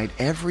aside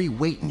every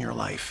weight in your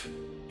life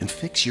and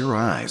fix your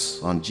eyes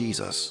on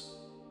Jesus.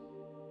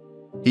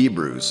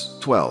 Hebrews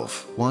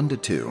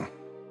 12:1-2.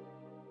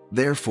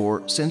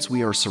 Therefore, since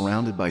we are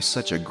surrounded by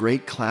such a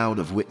great cloud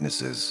of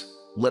witnesses,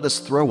 let us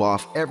throw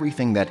off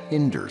everything that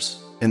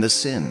hinders and the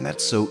sin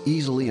that so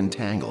easily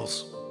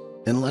entangles,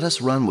 and let us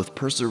run with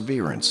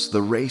perseverance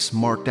the race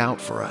marked out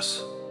for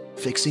us,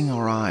 fixing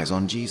our eyes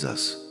on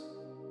Jesus,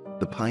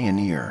 the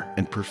pioneer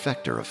and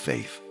perfecter of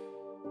faith.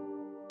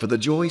 For the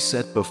joy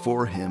set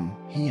before him,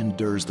 he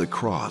endures the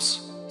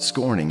cross,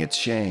 scorning its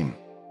shame,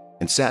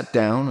 and sat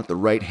down at the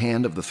right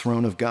hand of the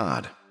throne of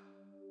God.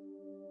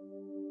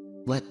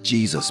 Let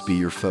Jesus be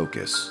your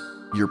focus,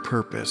 your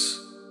purpose,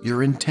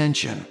 your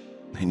intention,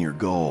 and your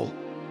goal.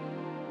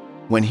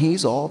 When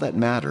he's all that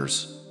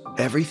matters,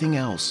 everything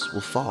else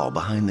will fall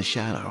behind the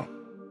shadow.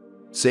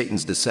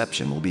 Satan's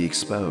deception will be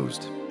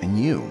exposed, and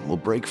you will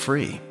break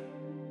free.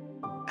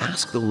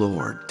 Ask the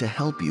Lord to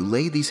help you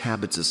lay these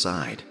habits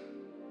aside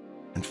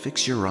and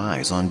fix your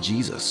eyes on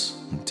Jesus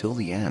until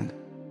the end.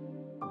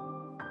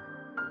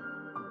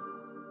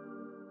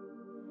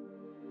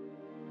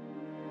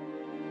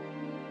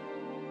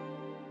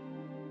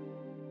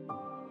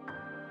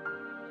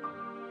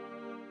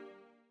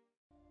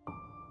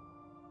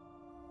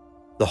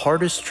 The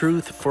hardest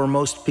truth for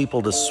most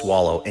people to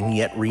swallow, and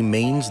yet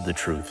remains the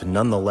truth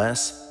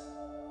nonetheless,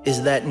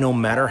 is that no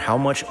matter how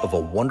much of a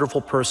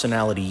wonderful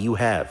personality you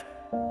have,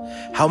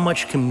 how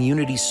much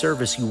community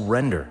service you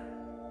render,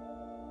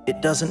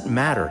 it doesn't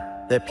matter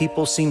that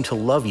people seem to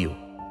love you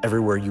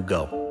everywhere you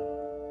go.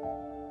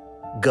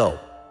 Go.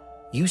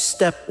 You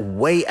step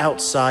way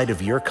outside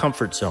of your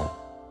comfort zone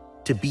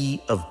to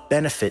be of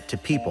benefit to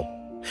people,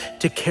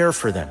 to care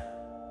for them,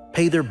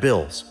 pay their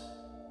bills,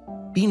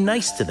 be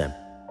nice to them,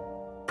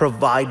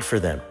 provide for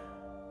them,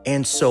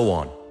 and so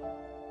on.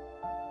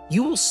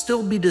 You will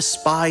still be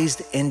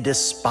despised and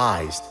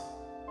despised.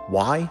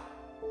 Why?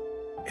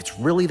 It's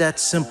really that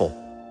simple.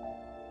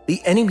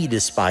 The enemy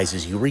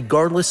despises you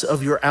regardless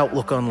of your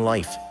outlook on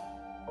life,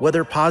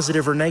 whether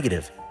positive or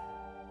negative.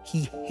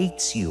 He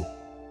hates you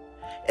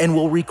and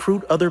will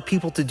recruit other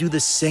people to do the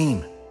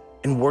same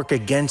and work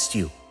against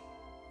you.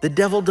 The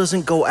devil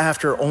doesn't go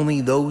after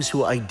only those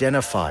who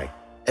identify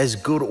as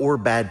good or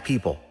bad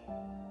people.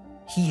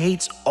 He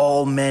hates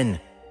all men.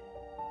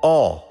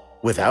 All,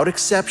 without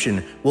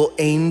exception, will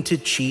aim to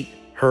cheat,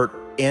 hurt,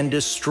 and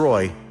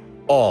destroy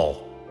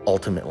all,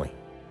 ultimately.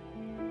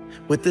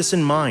 With this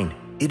in mind,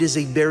 it is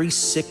a very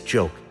sick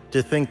joke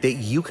to think that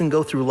you can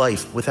go through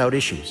life without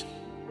issues.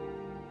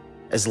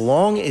 As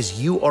long as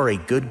you are a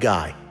good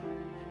guy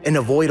and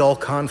avoid all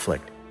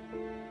conflict,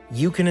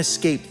 you can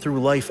escape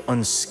through life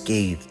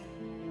unscathed.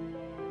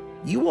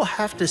 You will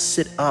have to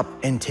sit up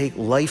and take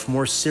life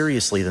more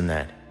seriously than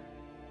that,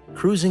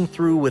 cruising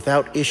through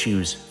without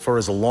issues for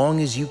as long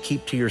as you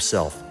keep to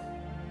yourself,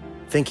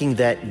 thinking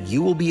that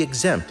you will be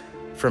exempt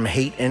from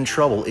hate and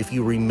trouble if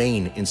you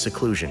remain in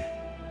seclusion.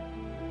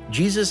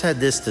 Jesus had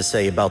this to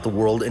say about the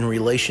world in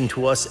relation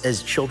to us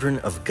as children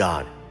of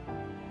God.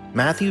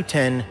 Matthew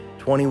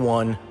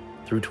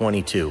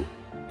 10:21-22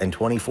 and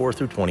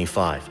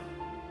 24-25.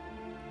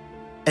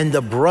 And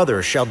the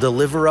brother shall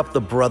deliver up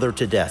the brother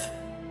to death,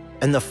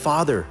 and the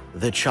father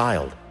the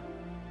child.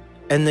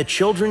 And the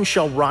children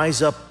shall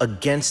rise up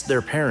against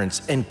their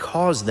parents and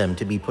cause them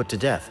to be put to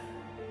death.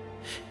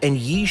 And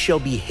ye shall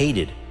be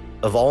hated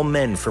of all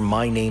men for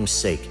my name's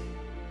sake.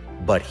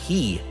 But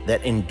he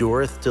that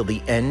endureth till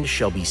the end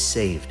shall be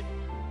saved.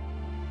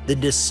 The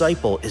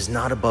disciple is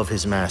not above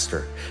his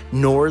master,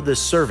 nor the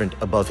servant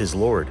above his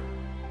Lord.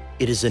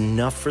 It is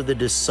enough for the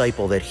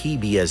disciple that he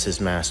be as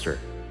his master,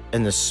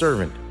 and the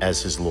servant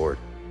as his Lord.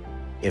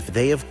 If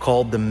they have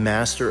called the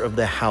master of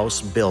the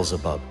house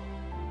Beelzebub,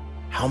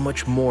 how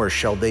much more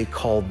shall they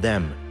call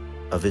them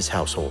of his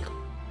household?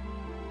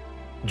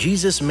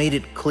 Jesus made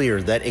it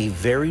clear that a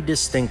very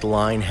distinct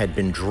line had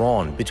been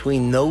drawn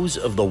between those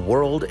of the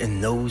world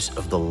and those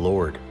of the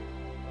Lord.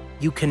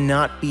 You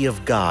cannot be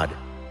of God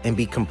and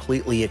be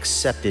completely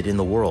accepted in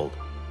the world.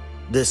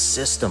 The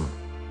system,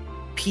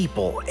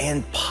 people,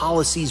 and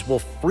policies will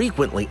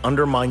frequently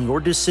undermine your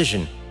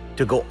decision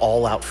to go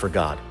all out for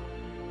God.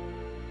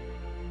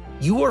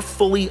 You are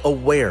fully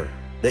aware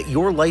that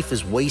your life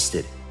is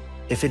wasted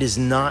if it is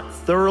not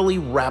thoroughly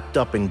wrapped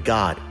up in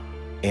God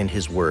and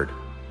His Word.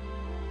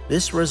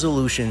 This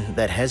resolution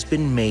that has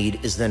been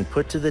made is then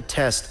put to the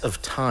test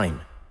of time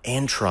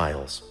and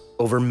trials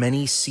over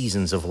many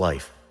seasons of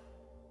life.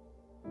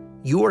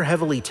 You are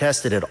heavily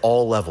tested at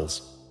all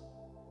levels.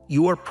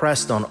 You are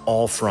pressed on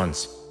all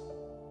fronts.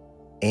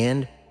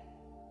 And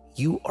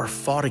you are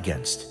fought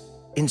against,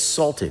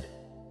 insulted,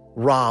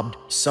 robbed,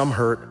 some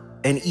hurt,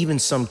 and even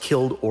some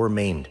killed or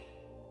maimed.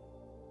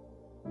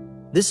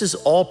 This is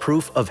all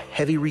proof of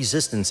heavy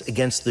resistance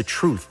against the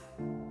truth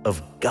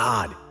of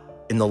God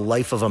in the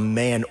life of a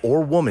man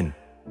or woman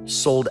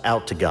sold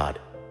out to God.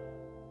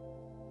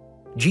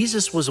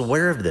 Jesus was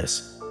aware of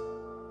this,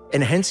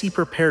 and hence He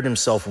prepared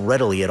Himself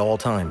readily at all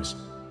times,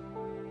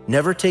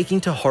 never taking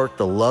to heart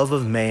the love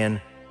of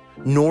man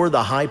nor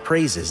the high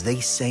praises they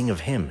sang of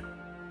Him.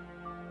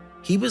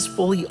 He was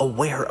fully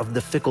aware of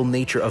the fickle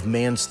nature of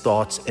man's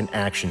thoughts and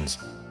actions.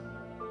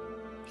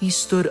 He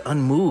stood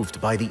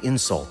unmoved by the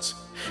insults,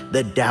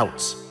 the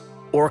doubts,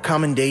 or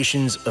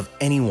commendations of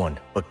anyone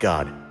but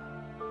God.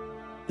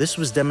 This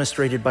was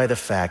demonstrated by the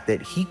fact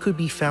that He could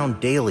be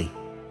found daily,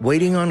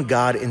 waiting on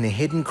God in the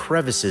hidden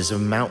crevices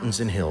of mountains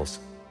and hills,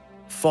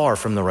 far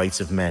from the rights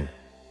of men.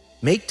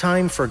 Make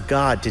time for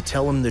God to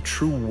tell him the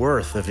true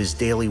worth of his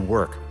daily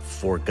work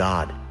for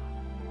God.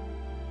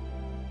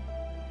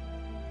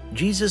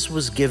 Jesus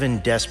was given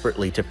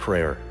desperately to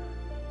prayer,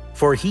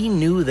 for He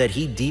knew that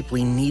He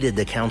deeply needed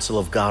the counsel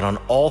of God on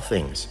all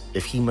things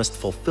if He must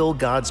fulfill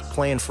God's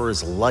plan for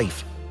His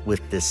life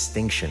with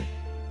distinction.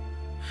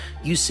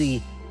 You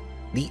see,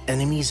 the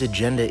enemy's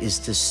agenda is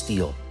to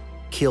steal,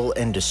 kill,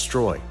 and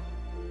destroy.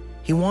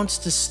 He wants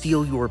to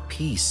steal your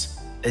peace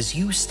as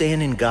you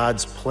stand in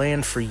God's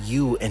plan for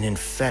you and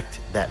infect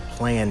that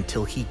plan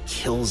till He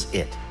kills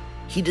it.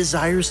 He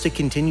desires to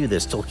continue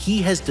this till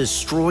He has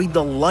destroyed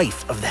the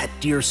life of that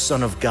dear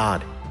Son of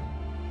God.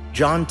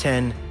 John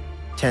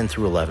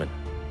 10:10-11.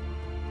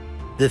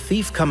 The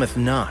thief cometh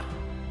not,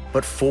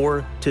 but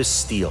for to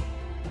steal,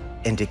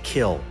 and to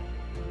kill,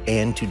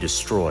 and to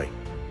destroy.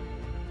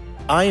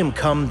 I am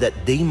come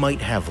that they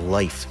might have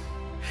life,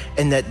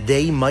 and that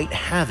they might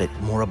have it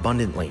more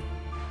abundantly.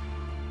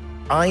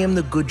 I am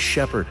the good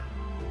shepherd.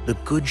 The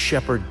good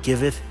shepherd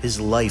giveth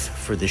his life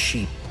for the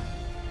sheep.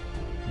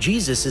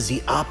 Jesus is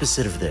the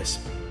opposite of this.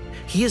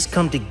 He has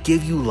come to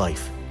give you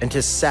life and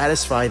to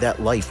satisfy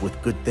that life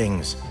with good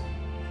things.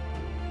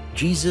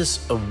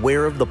 Jesus,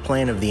 aware of the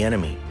plan of the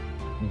enemy,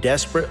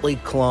 desperately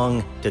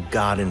clung to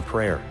God in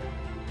prayer.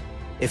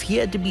 If He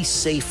had to be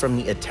safe from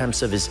the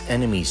attempts of His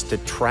enemies to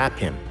trap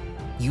Him,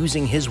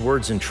 using His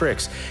words and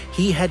tricks,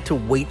 He had to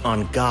wait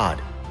on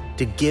God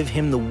to give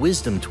Him the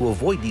wisdom to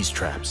avoid these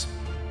traps.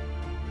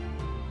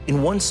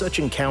 In one such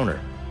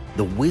encounter,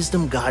 the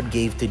wisdom God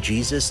gave to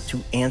Jesus to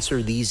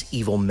answer these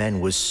evil men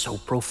was so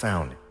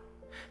profound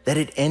that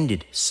it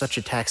ended such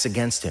attacks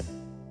against Him.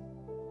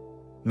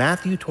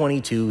 Matthew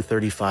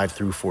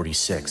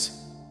 22:35-46.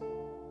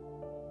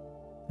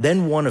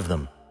 Then one of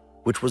them,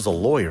 which was a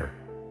lawyer,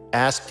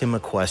 asked Him a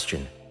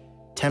question,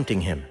 tempting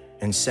Him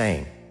and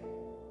saying,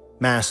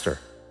 Master,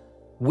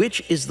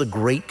 which is the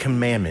great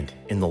commandment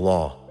in the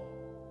law?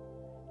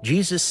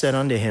 Jesus said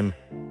unto him,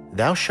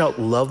 Thou shalt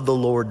love the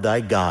Lord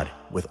thy God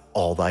with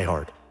all thy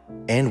heart,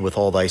 and with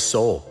all thy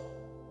soul,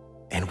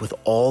 and with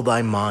all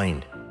thy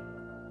mind.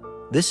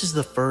 This is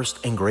the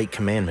first and great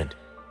commandment.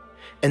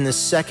 And the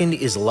second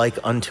is like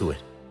unto it.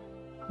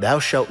 Thou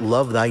shalt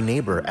love thy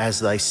neighbor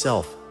as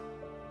thyself.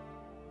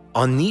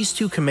 On these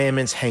two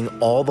commandments hang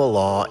all the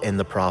law and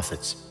the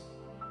prophets.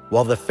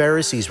 While the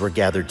Pharisees were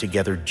gathered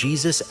together,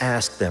 Jesus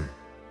asked them,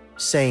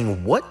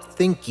 saying, What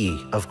think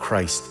ye of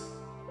Christ?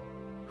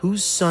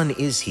 Whose son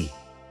is he?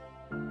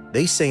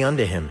 They say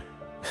unto him,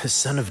 The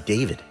son of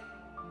David.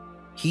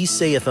 He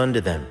saith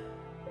unto them,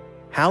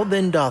 How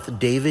then doth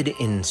David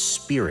in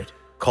spirit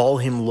call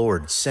him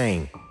Lord,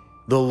 saying,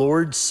 The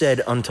Lord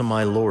said unto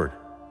my Lord,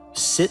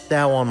 Sit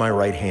thou on my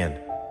right hand,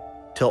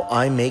 till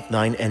I make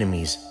thine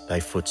enemies thy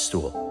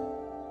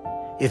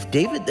footstool. If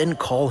David then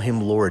call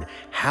him Lord,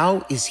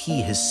 how is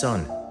he his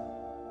son?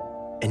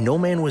 And no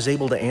man was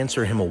able to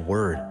answer him a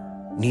word,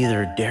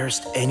 neither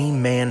darest any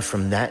man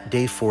from that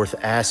day forth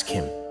ask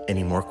him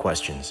any more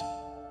questions.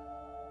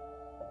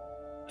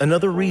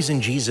 Another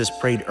reason Jesus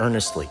prayed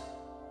earnestly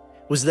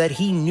was that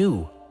He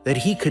knew that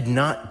He could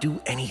not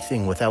do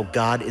anything without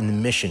God in the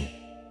mission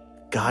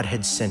God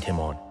had sent Him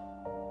on.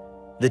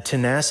 The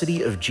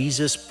tenacity of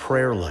Jesus'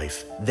 prayer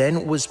life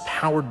then was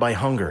powered by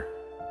hunger,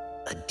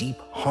 a deep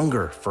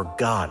hunger for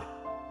God.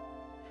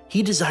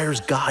 He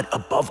desires God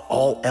above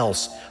all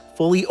else,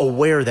 fully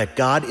aware that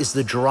God is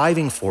the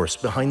driving force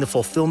behind the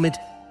fulfillment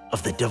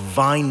of the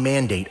divine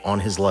mandate on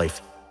his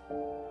life.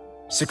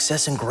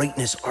 Success and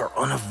greatness are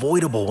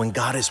unavoidable when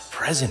God is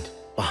present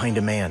behind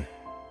a man.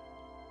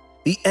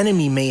 The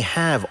enemy may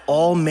have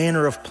all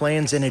manner of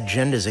plans and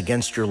agendas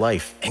against your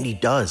life, and he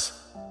does.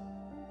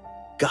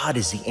 God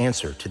is the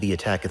answer to the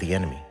attack of the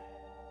enemy.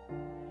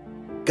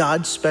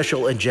 God's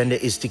special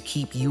agenda is to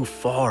keep you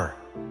far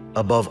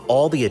above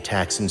all the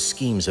attacks and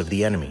schemes of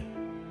the enemy.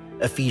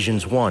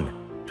 Ephesians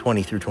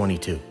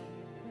 1:20-22.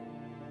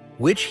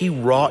 Which he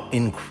wrought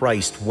in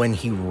Christ when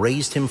he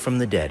raised him from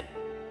the dead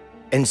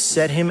and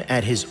set him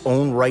at his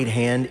own right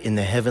hand in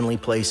the heavenly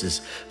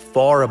places,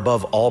 far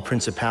above all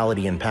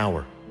principality and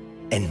power,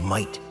 and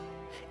might,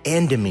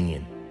 and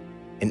dominion,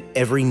 and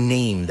every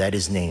name that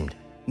is named,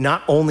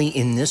 not only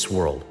in this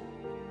world,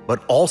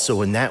 but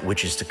also in that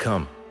which is to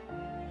come,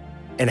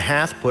 and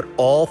hath put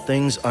all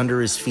things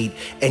under his feet,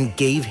 and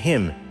gave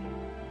him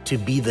to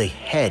be the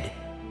head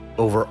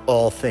over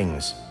all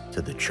things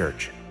to the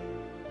church.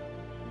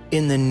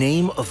 In the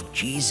name of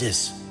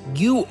Jesus,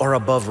 you are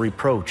above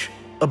reproach,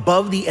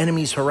 above the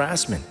enemy's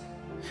harassment,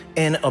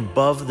 and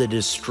above the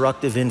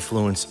destructive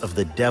influence of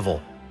the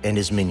devil and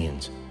his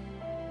minions.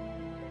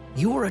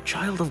 You are a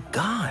child of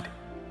God,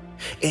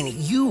 and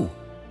you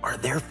are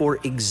therefore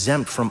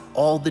exempt from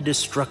all the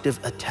destructive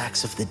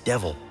attacks of the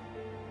devil.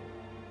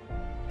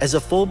 As a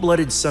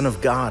full-blooded son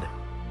of God,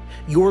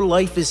 your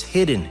life is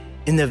hidden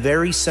in the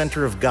very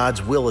center of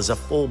God's will as a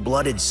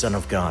full-blooded son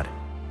of God.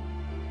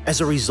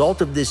 As a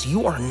result of this,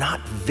 you are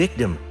not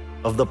victim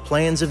of the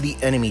plans of the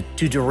enemy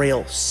to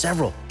derail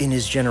several in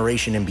his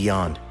generation and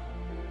beyond.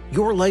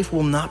 Your life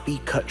will not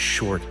be cut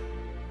short,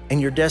 and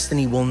your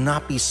destiny will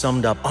not be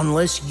summed up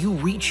unless you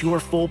reach your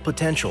full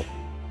potential.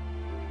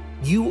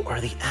 You are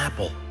the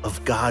apple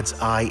of God's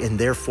eye and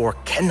therefore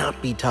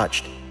cannot be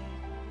touched.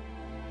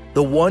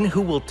 The one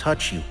who will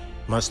touch you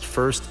must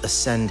first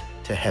ascend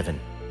to heaven,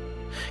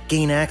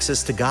 gain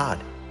access to God,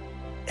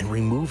 and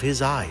remove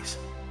his eyes.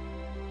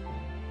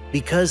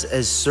 Because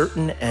as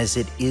certain as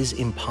it is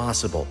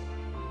impossible,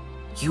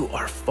 you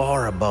are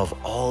far above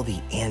all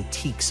the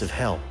antiques of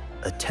hell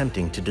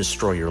attempting to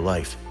destroy your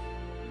life.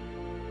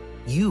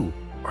 You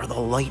are the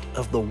light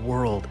of the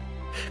world,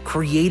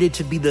 created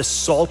to be the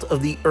salt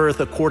of the earth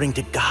according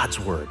to God's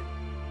word.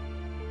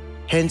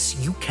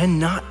 Hence, you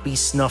cannot be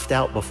snuffed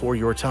out before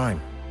your time.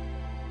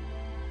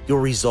 Your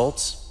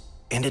results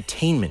and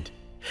attainment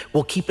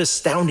will keep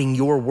astounding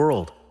your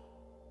world.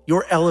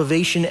 Your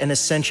elevation and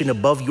ascension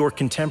above your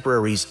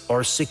contemporaries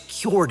are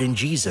secured in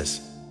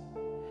Jesus,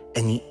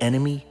 and the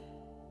enemy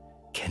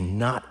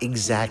cannot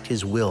exact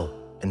his will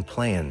and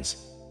plans.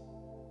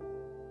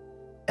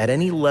 At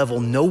any level,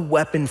 no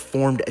weapon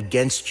formed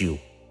against you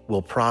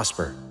will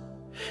prosper.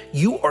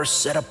 You are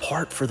set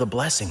apart for the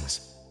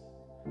blessings,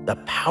 the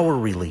power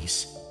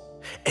release,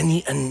 and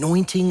the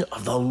anointing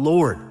of the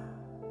Lord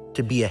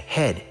to be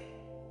ahead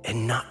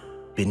and not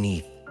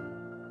beneath.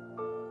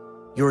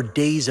 Your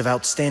days of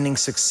outstanding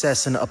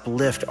success and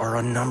uplift are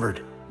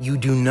unnumbered. You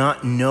do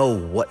not know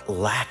what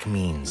lack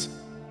means.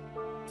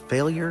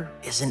 Failure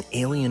is an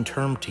alien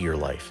term to your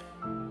life.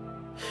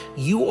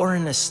 You are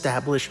an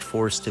established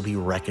force to be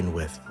reckoned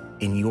with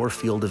in your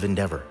field of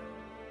endeavor.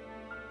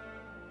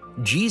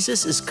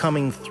 Jesus is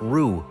coming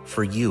through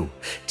for you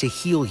to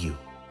heal you,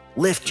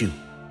 lift you,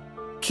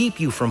 keep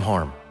you from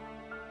harm,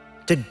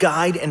 to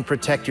guide and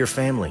protect your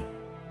family,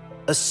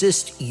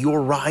 assist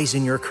your rise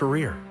in your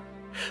career,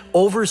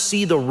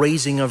 oversee the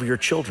raising of your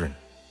children,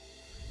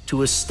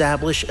 to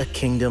establish a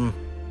kingdom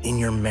in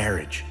your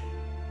marriage.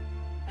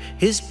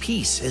 His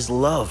peace, his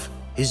love,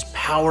 his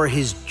power,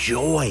 his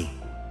joy,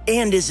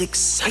 and his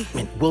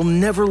excitement will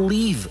never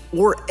leave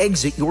or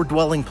exit your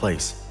dwelling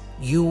place.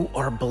 You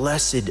are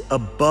blessed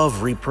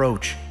above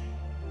reproach.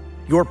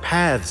 Your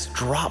paths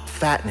drop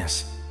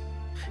fatness,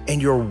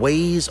 and your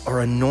ways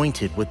are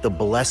anointed with the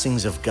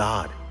blessings of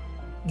God.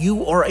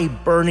 You are a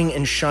burning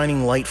and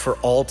shining light for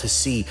all to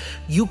see.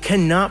 You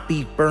cannot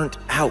be burnt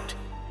out,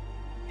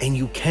 and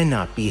you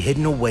cannot be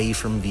hidden away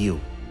from view.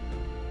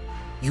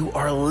 You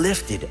are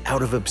lifted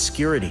out of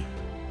obscurity.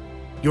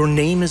 Your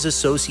name is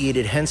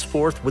associated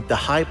henceforth with the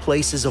high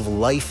places of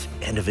life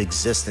and of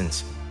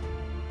existence.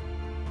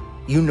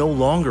 You no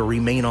longer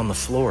remain on the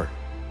floor.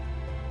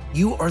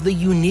 You are the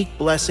unique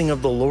blessing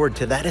of the Lord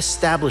to that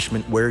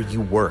establishment where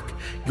you work.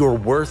 Your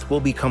worth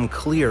will become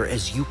clear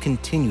as you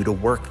continue to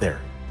work there.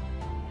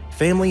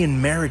 Family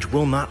and marriage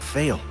will not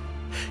fail.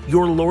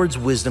 Your Lord's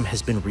wisdom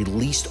has been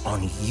released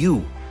on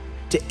you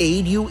to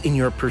aid you in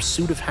your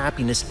pursuit of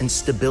happiness and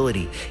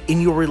stability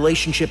in your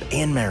relationship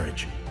and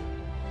marriage.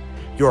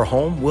 Your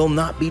home will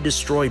not be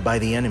destroyed by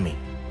the enemy.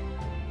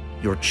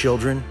 Your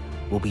children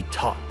will be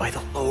taught by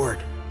the Lord.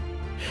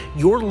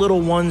 Your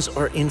little ones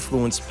are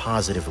influenced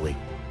positively.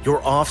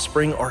 Your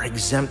offspring are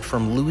exempt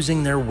from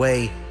losing their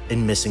way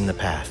and missing the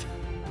path.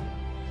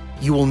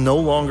 You will no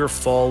longer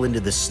fall into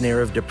the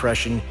snare of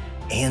depression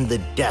and the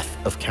death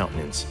of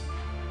countenance.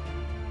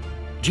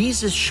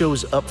 Jesus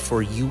shows up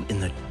for you in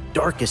the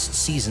darkest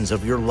seasons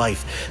of your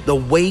life. The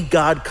way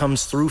God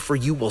comes through for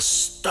you will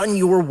stun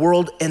your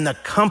world and the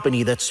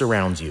company that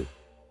surrounds you.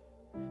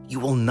 You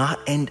will not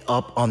end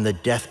up on the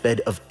deathbed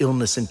of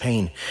illness and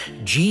pain.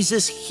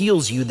 Jesus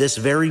heals you this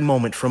very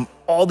moment from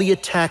all the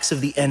attacks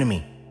of the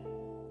enemy.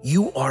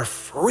 You are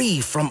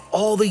free from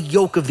all the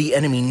yoke of the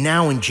enemy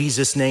now in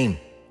Jesus' name,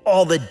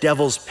 all the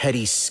devil's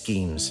petty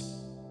schemes.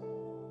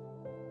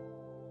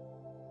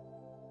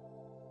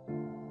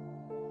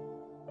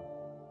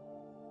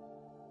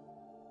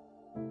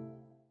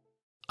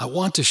 I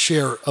want to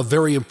share a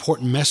very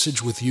important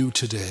message with you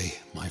today,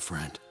 my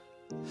friend.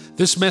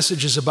 This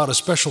message is about a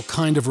special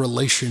kind of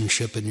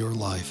relationship in your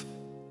life.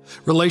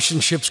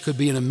 Relationships could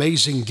be an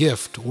amazing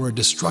gift or a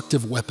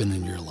destructive weapon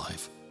in your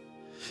life.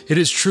 It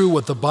is true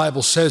what the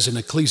Bible says in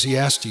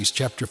Ecclesiastes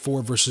chapter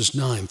 4, verses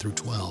 9 through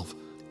 12.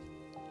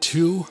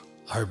 Two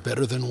are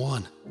better than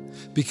one,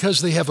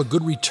 because they have a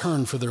good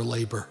return for their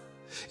labor.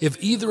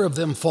 If either of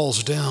them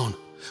falls down,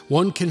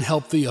 one can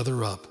help the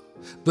other up.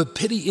 But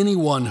pity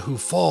anyone who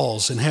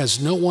falls and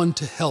has no one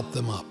to help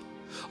them up.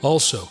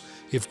 Also,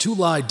 if two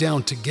lie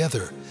down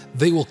together,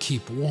 they will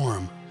keep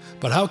warm.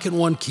 But how can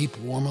one keep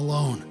warm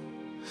alone?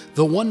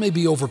 Though one may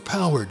be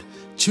overpowered,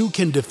 two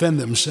can defend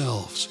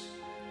themselves.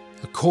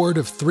 A cord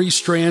of 3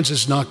 strands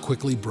is not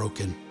quickly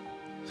broken.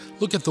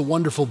 Look at the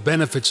wonderful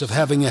benefits of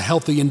having a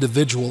healthy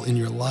individual in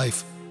your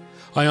life.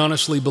 I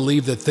honestly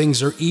believe that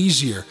things are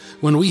easier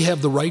when we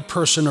have the right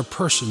person or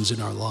persons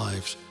in our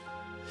lives.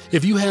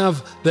 If you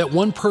have that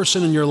one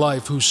person in your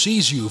life who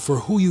sees you for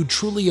who you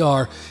truly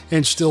are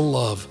and still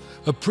love,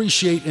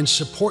 appreciate, and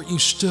support you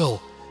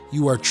still,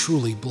 you are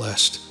truly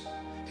blessed.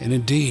 And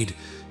indeed,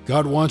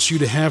 God wants you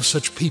to have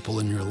such people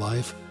in your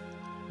life.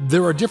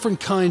 There are different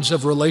kinds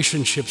of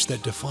relationships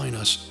that define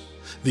us.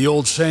 The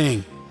old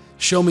saying,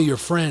 "Show me your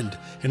friend,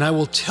 and I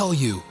will tell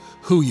you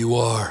who you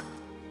are,"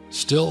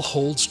 still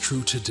holds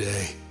true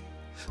today.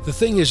 The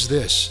thing is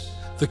this: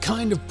 the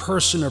kind of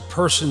person or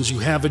persons you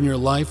have in your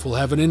life will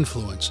have an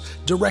influence,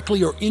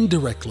 directly or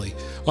indirectly,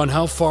 on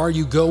how far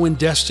you go in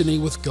destiny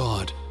with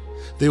God.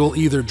 They will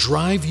either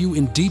drive you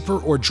in deeper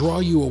or draw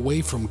you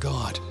away from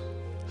God.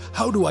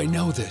 How do I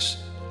know this?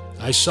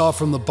 I saw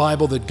from the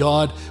Bible that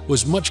God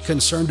was much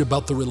concerned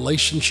about the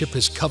relationship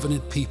His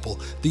covenant people,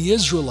 the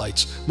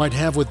Israelites, might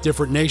have with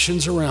different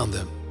nations around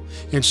them.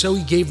 And so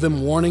He gave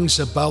them warnings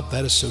about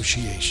that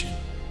association.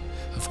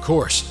 Of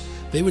course,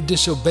 they would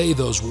disobey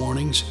those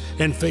warnings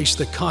and face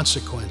the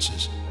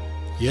consequences.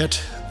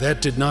 Yet,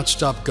 that did not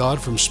stop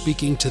God from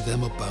speaking to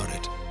them about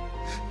it.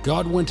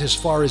 God went as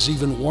far as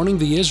even warning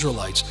the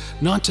Israelites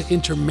not to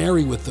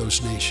intermarry with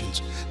those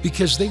nations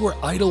because they were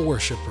idol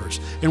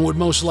worshippers and would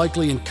most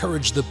likely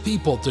encourage the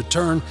people to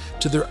turn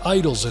to their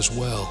idols as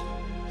well.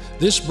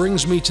 This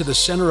brings me to the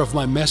center of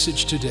my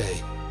message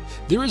today.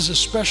 There is a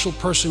special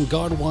person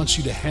God wants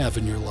you to have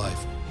in your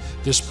life.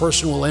 This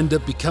person will end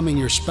up becoming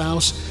your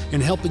spouse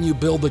and helping you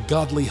build a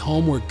godly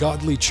home where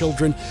godly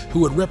children who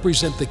would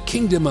represent the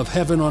kingdom of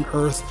heaven on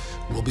earth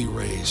will be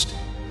raised.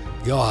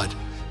 God,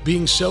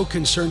 being so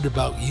concerned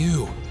about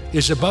you,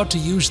 is about to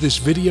use this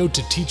video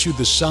to teach you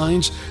the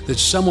signs that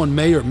someone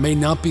may or may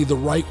not be the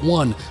right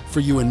one for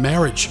you in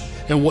marriage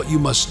and what you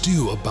must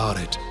do about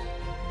it.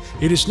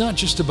 It is not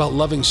just about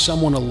loving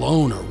someone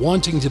alone or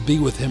wanting to be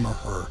with him or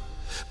her.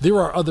 There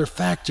are other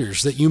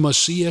factors that you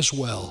must see as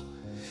well.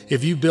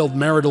 If you build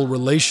marital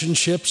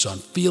relationships on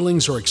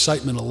feelings or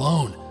excitement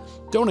alone,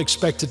 don't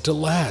expect it to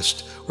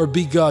last or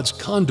be God's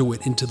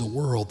conduit into the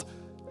world.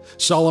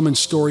 Solomon's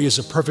story is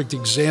a perfect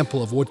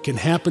example of what can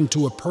happen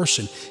to a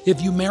person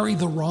if you marry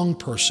the wrong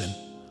person.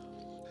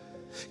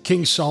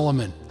 King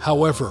Solomon,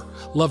 however,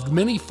 loved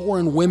many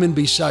foreign women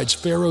besides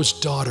Pharaoh's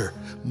daughter,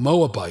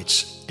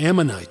 Moabites,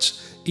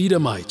 Ammonites,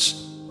 Edomites,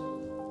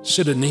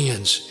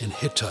 Sidonians, and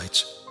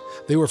Hittites.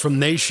 They were from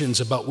nations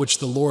about which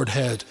the Lord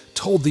had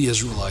told the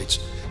Israelites,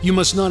 "You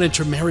must not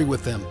intermarry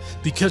with them,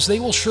 because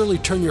they will surely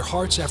turn your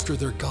hearts after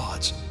their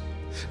gods."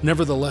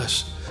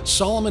 Nevertheless,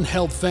 Solomon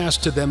held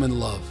fast to them in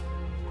love.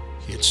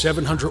 He had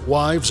 700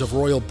 wives of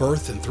royal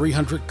birth and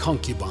 300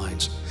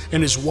 concubines,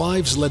 and his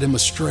wives led him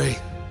astray.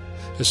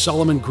 As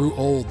Solomon grew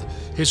old,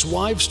 his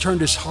wives turned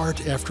his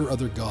heart after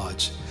other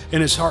gods,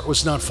 and his heart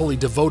was not fully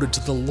devoted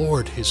to the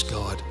Lord his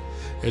God,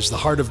 as the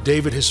heart of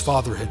David his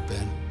father had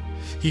been.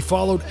 He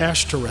followed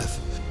Ashtoreth,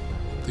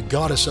 the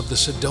goddess of the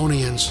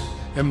Sidonians,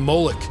 and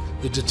Moloch,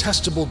 the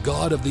detestable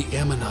god of the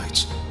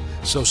Ammonites.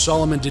 So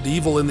Solomon did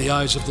evil in the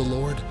eyes of the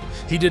Lord.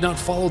 He did not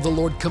follow the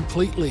Lord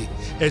completely,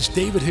 as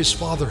David his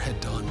father had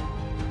done.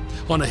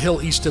 On a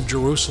hill east of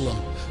Jerusalem,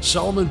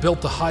 Solomon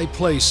built the high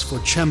place for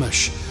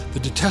Chemosh, the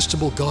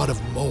detestable god of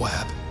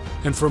Moab,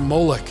 and for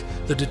Moloch,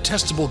 the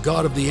detestable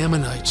god of the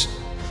Ammonites.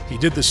 He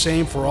did the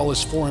same for all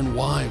his foreign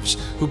wives,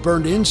 who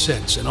burned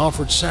incense and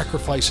offered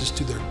sacrifices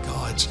to their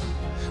gods.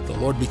 The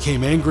Lord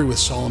became angry with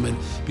Solomon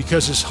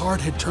because his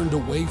heart had turned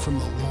away from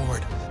the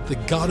Lord, the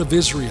God of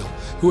Israel,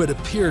 who had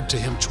appeared to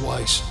him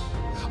twice.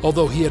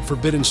 Although he had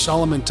forbidden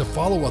Solomon to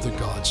follow other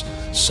gods,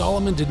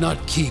 Solomon did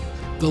not keep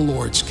the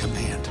Lord's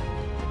command.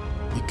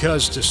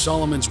 Because to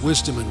Solomon's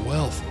wisdom and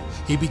wealth,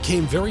 he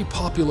became very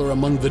popular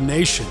among the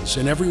nations,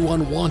 and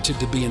everyone wanted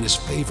to be in his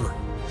favor.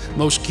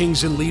 Most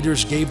kings and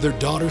leaders gave their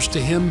daughters to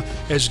him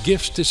as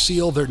gifts to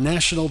seal their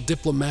national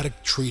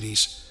diplomatic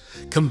treaties,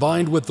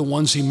 combined with the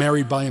ones he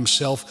married by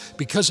himself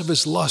because of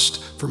his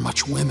lust for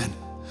much women.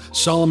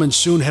 Solomon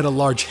soon had a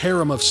large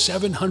harem of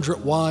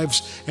 700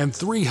 wives and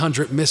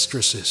 300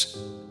 mistresses.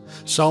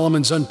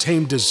 Solomon's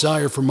untamed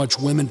desire for much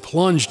women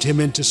plunged him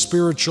into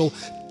spiritual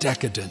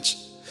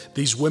decadence.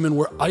 These women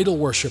were idol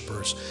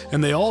worshippers,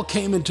 and they all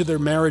came into their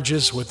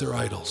marriages with their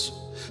idols.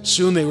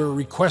 Soon they were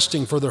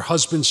requesting for their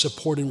husband's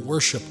support in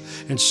worship,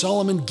 and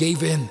Solomon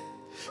gave in.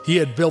 He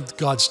had built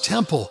God's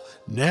temple.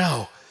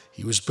 Now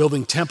he was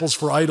building temples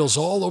for idols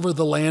all over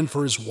the land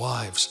for his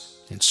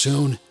wives, and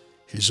soon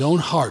his own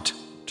heart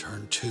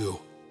turned too.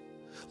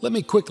 Let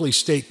me quickly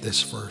state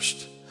this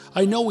first.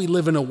 I know we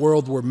live in a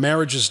world where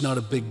marriage is not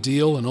a big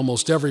deal, and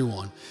almost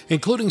everyone,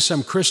 including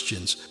some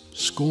Christians,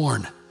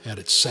 scorn at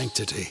its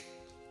sanctity.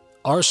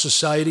 Our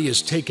society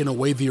has taken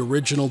away the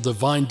original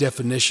divine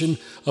definition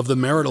of the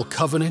marital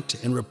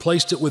covenant and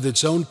replaced it with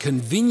its own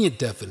convenient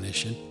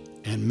definition,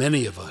 and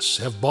many of us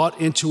have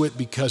bought into it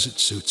because it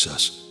suits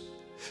us.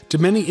 To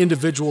many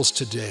individuals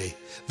today,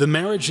 the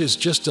marriage is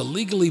just a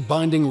legally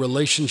binding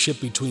relationship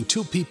between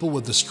two people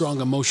with a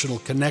strong emotional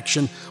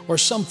connection or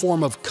some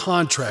form of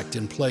contract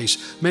in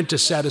place meant to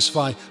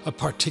satisfy a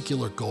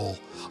particular goal,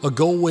 a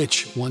goal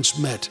which, once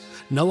met,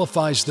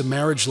 nullifies the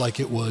marriage like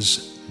it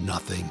was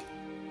nothing.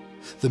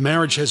 The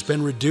marriage has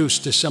been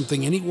reduced to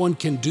something anyone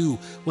can do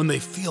when they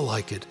feel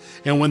like it,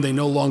 and when they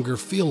no longer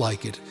feel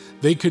like it,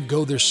 they could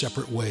go their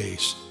separate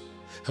ways.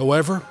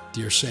 However,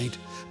 dear saint,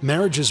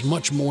 marriage is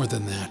much more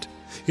than that.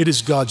 It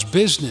is God's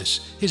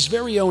business, His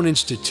very own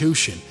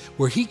institution,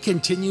 where He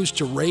continues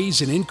to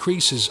raise and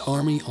increase His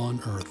army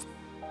on earth.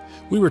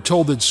 We were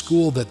told in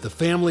school that the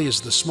family is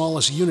the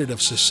smallest unit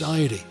of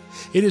society.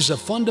 It is a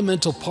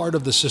fundamental part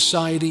of the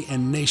society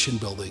and nation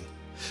building.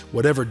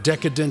 Whatever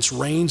decadence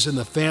reigns in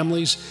the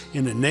families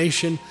in a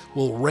nation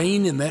will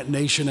reign in that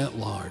nation at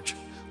large.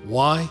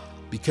 Why?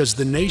 Because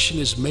the nation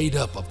is made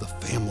up of the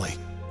family.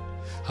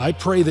 I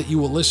pray that you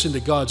will listen to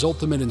God's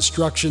ultimate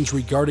instructions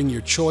regarding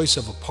your choice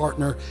of a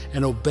partner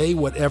and obey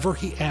whatever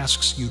He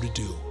asks you to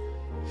do.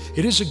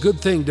 It is a good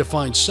thing to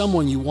find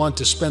someone you want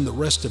to spend the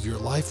rest of your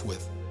life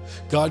with.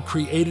 God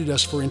created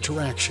us for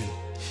interaction.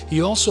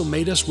 He also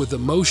made us with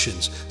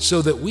emotions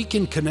so that we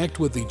can connect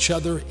with each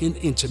other in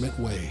intimate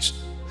ways.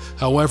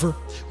 However,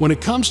 when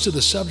it comes to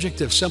the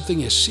subject of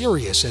something as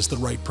serious as the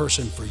right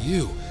person for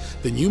you,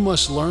 then you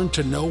must learn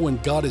to know when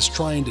God is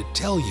trying to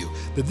tell you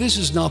that this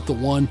is not the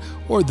one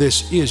or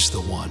this is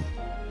the one.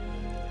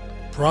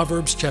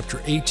 Proverbs chapter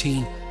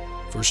 18,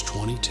 verse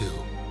 22.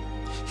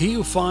 He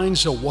who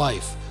finds a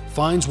wife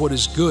finds what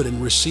is good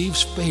and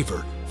receives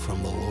favor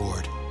from the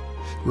Lord.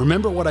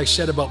 Remember what I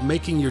said about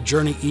making your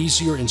journey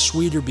easier and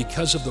sweeter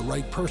because of the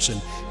right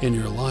person in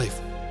your life.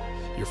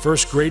 Your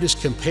first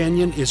greatest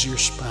companion is your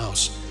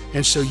spouse,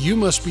 and so you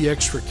must be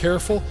extra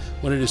careful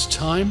when it is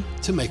time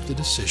to make the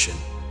decision.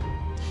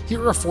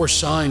 Here are 4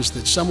 signs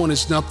that someone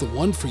is not the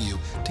one for you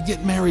to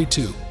get married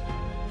to.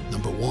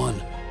 Number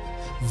 1,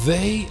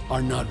 they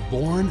are not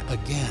born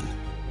again.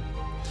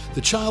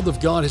 The child of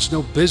God has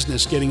no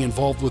business getting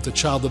involved with the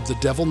child of the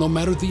devil, no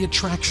matter the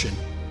attraction.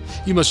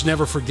 You must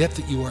never forget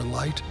that you are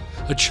light,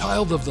 a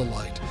child of the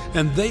light,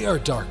 and they are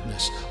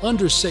darkness,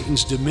 under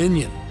Satan's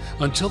dominion,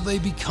 until they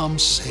become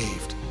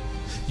saved.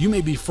 You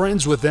may be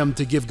friends with them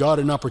to give God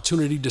an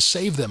opportunity to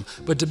save them,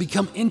 but to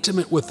become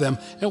intimate with them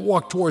and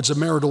walk towards a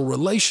marital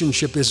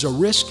relationship is a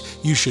risk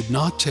you should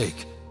not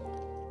take.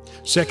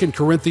 2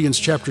 Corinthians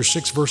chapter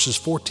 6, verses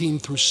 14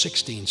 through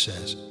 16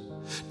 says,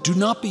 "Do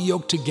not be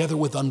yoked together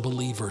with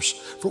unbelievers,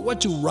 for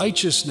what do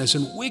righteousness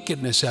and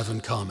wickedness have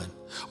in common?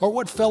 Or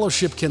what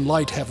fellowship can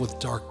light have with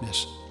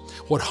darkness?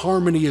 What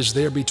harmony is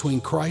there between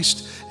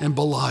Christ and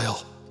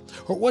Belial?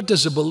 Or what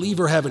does a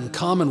believer have in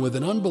common with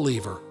an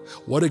unbeliever?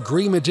 What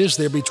agreement is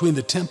there between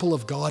the temple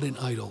of God and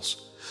idols?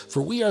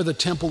 For we are the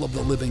temple of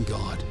the living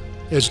God.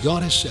 As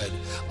God has said,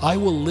 I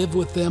will live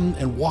with them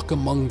and walk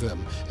among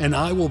them, and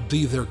I will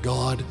be their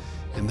God,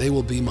 and they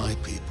will be my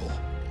people."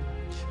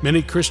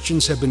 Many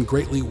Christians have been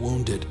greatly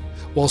wounded,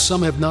 while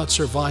some have not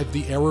survived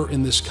the error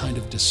in this kind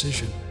of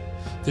decision.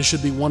 This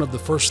should be one of the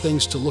first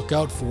things to look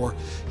out for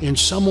in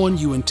someone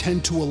you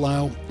intend to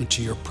allow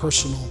into your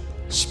personal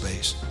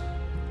space.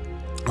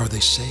 Are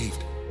they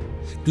saved?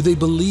 Do they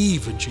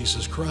believe in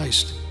Jesus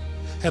Christ?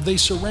 Have they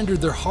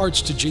surrendered their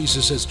hearts to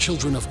Jesus as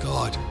children of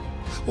God?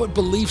 What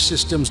belief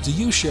systems do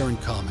you share in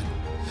common?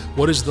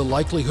 What is the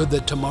likelihood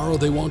that tomorrow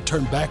they won't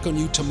turn back on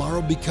you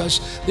tomorrow because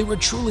they were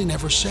truly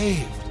never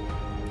saved?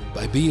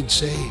 By being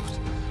saved,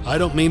 I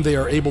don't mean they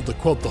are able to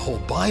quote the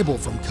whole Bible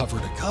from cover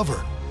to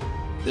cover.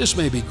 This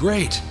may be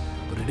great,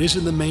 but it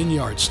isn't the main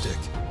yardstick.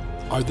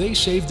 Are they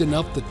saved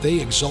enough that they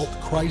exalt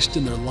Christ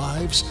in their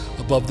lives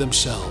above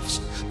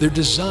themselves, their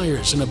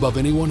desires, and above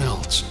anyone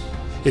else?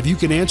 If you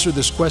can answer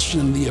this question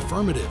in the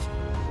affirmative,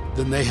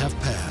 then they have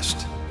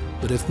passed.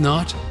 But if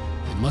not,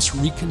 they must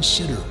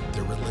reconsider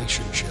their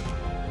relationship.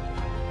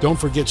 Don't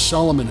forget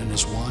Solomon and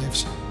his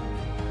wives.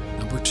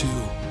 Number 2,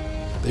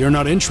 They are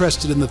not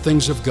interested in the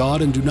things of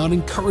God and do not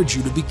encourage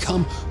you to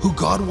become who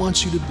God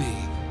wants you to be.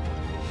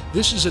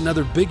 This is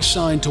another big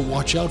sign to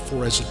watch out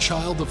for as a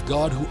child of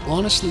God who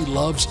honestly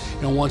loves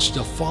and wants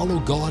to follow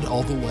God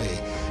all the way.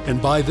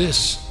 And by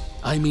this,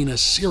 I mean a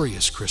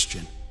serious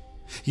Christian.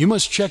 You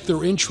must check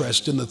their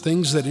interest in the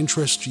things that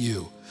interest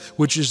you,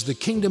 which is the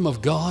kingdom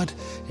of God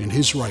and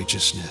His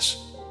righteousness.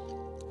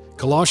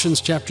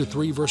 Colossians chapter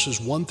 3,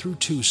 verses 1 through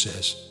 2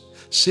 says,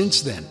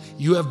 "Since then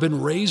you have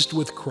been raised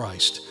with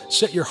Christ.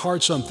 Set your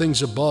hearts on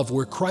things above,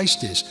 where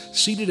Christ is,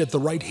 seated at the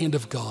right hand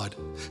of God.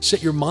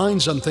 Set your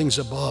minds on things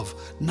above,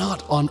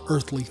 not on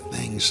earthly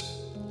things."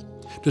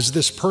 Does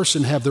this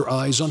person have their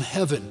eyes on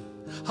heaven?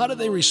 How do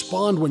they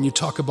respond when you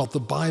talk about the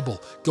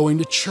Bible, going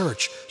to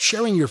church,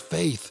 sharing your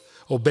faith,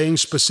 obeying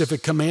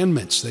specific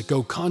commandments that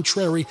go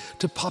contrary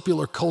to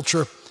popular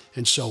culture,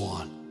 and so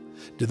on?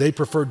 Do they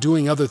prefer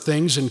doing other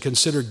things and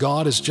consider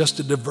God as just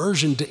a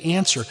diversion to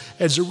answer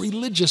as a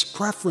religious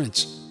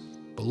preference?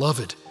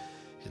 Beloved,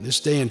 in this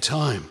day and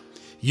time,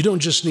 you don't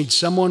just need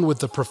someone with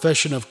the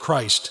profession of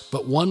Christ,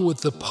 but one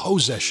with the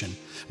possession,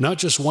 not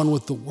just one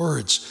with the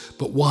words,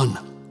 but one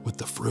with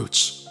the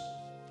fruits.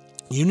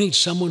 You need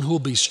someone who will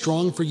be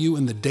strong for you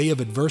in the day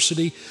of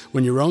adversity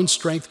when your own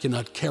strength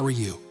cannot carry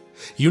you.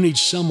 You need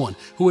someone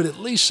who would at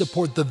least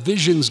support the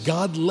visions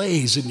God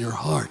lays in your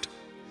heart.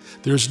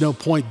 There's no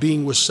point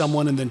being with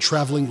someone and then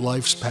traveling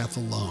life's path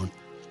alone.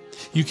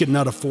 You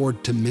cannot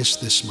afford to miss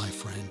this, my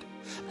friend.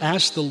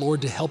 Ask the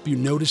Lord to help you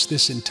notice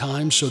this in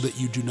time so that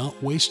you do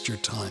not waste your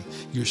time,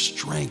 your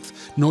strength,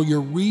 nor your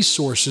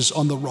resources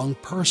on the wrong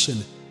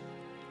person.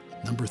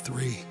 Number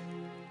 3,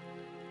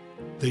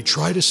 they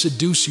try to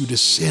seduce you to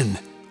sin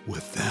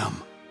with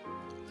them.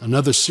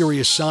 Another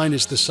serious sign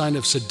is the sign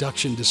of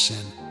seduction to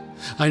sin.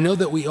 I know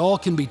that we all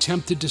can be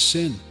tempted to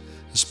sin,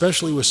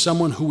 especially with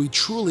someone who we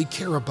truly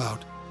care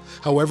about.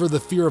 However, the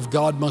fear of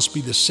God must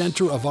be the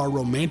center of our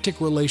romantic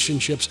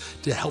relationships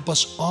to help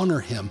us honor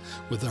Him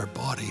with our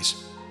bodies.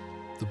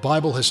 The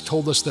Bible has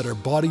told us that our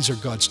bodies are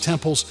God's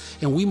temples,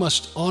 and we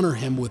must honor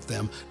Him with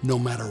them no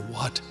matter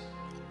what.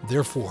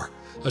 Therefore,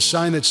 a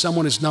sign that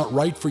someone is not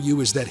right for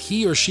you is that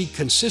he or she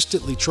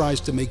consistently tries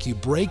to make you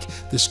break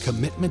this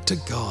commitment to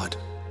God.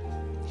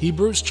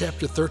 Hebrews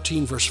chapter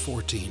 13, verse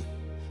 14.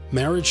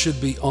 Marriage should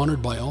be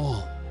honored by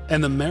all,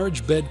 and the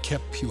marriage bed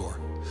kept pure,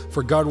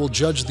 for God will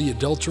judge the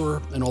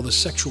adulterer and all the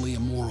sexually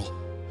immoral.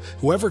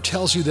 Whoever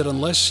tells you that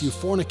unless you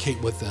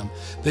fornicate with them,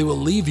 they will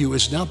leave you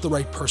is not the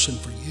right person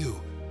for you.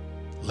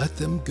 Let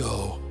them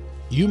go.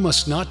 You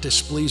must not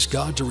displease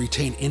God to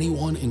retain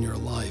anyone in your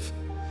life.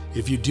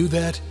 If you do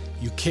that,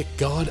 you kick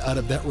God out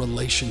of that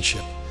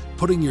relationship,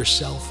 putting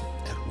yourself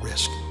at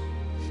risk.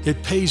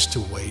 It pays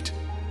to wait,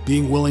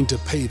 being willing to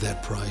pay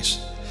that price.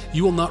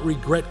 You will not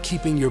regret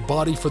keeping your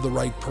body for the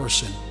right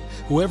person.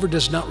 Whoever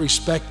does not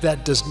respect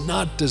that does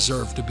not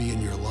deserve to be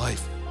in your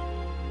life.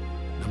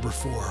 Number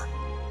 4,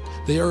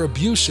 they are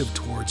abusive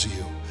towards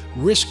you,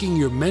 risking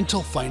your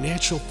mental,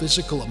 financial,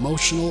 physical,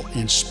 emotional,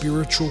 and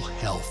spiritual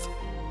health.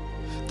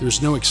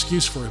 There's no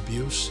excuse for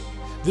abuse.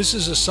 This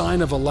is a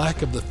sign of a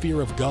lack of the fear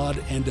of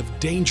God and of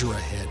danger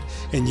ahead,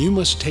 and you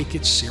must take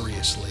it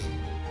seriously.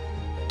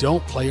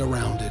 Don't play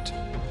around it.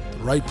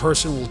 The right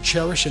person will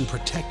cherish and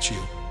protect you.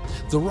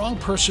 The wrong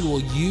person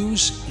will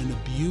use and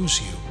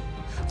abuse you.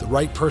 The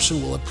right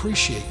person will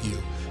appreciate you,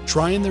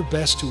 trying their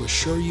best to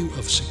assure you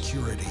of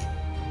security.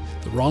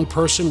 The wrong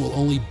person will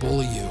only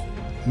bully you,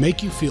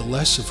 make you feel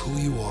less of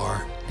who you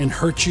are, and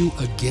hurt you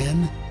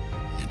again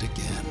and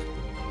again.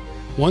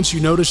 Once you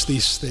notice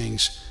these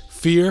things,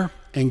 fear,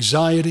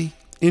 anxiety,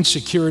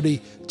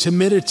 insecurity,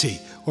 timidity,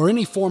 or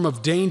any form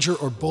of danger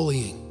or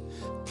bullying,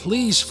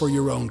 please, for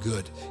your own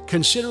good,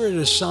 consider it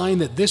a sign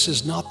that this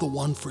is not the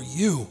one for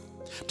you.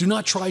 Do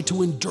not try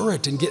to endure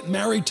it and get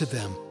married to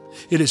them.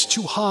 It is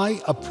too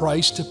high a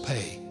price to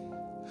pay.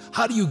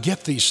 How do you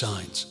get these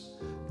signs?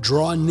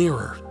 Draw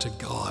nearer to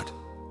God.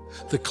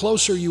 The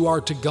closer you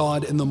are to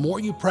God and the more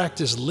you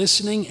practice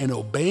listening and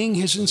obeying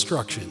His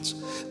instructions,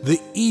 the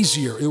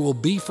easier it will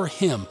be for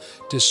Him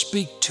to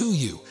speak to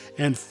you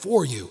and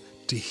for you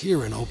to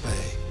hear and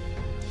obey.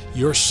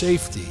 Your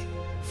safety,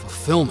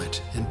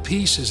 fulfillment, and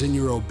peace is in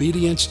your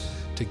obedience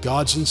to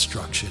God's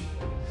instruction.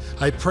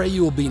 I pray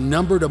you will be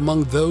numbered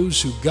among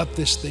those who got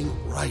this thing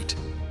right.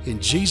 In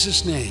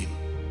Jesus' name,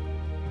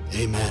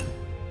 amen.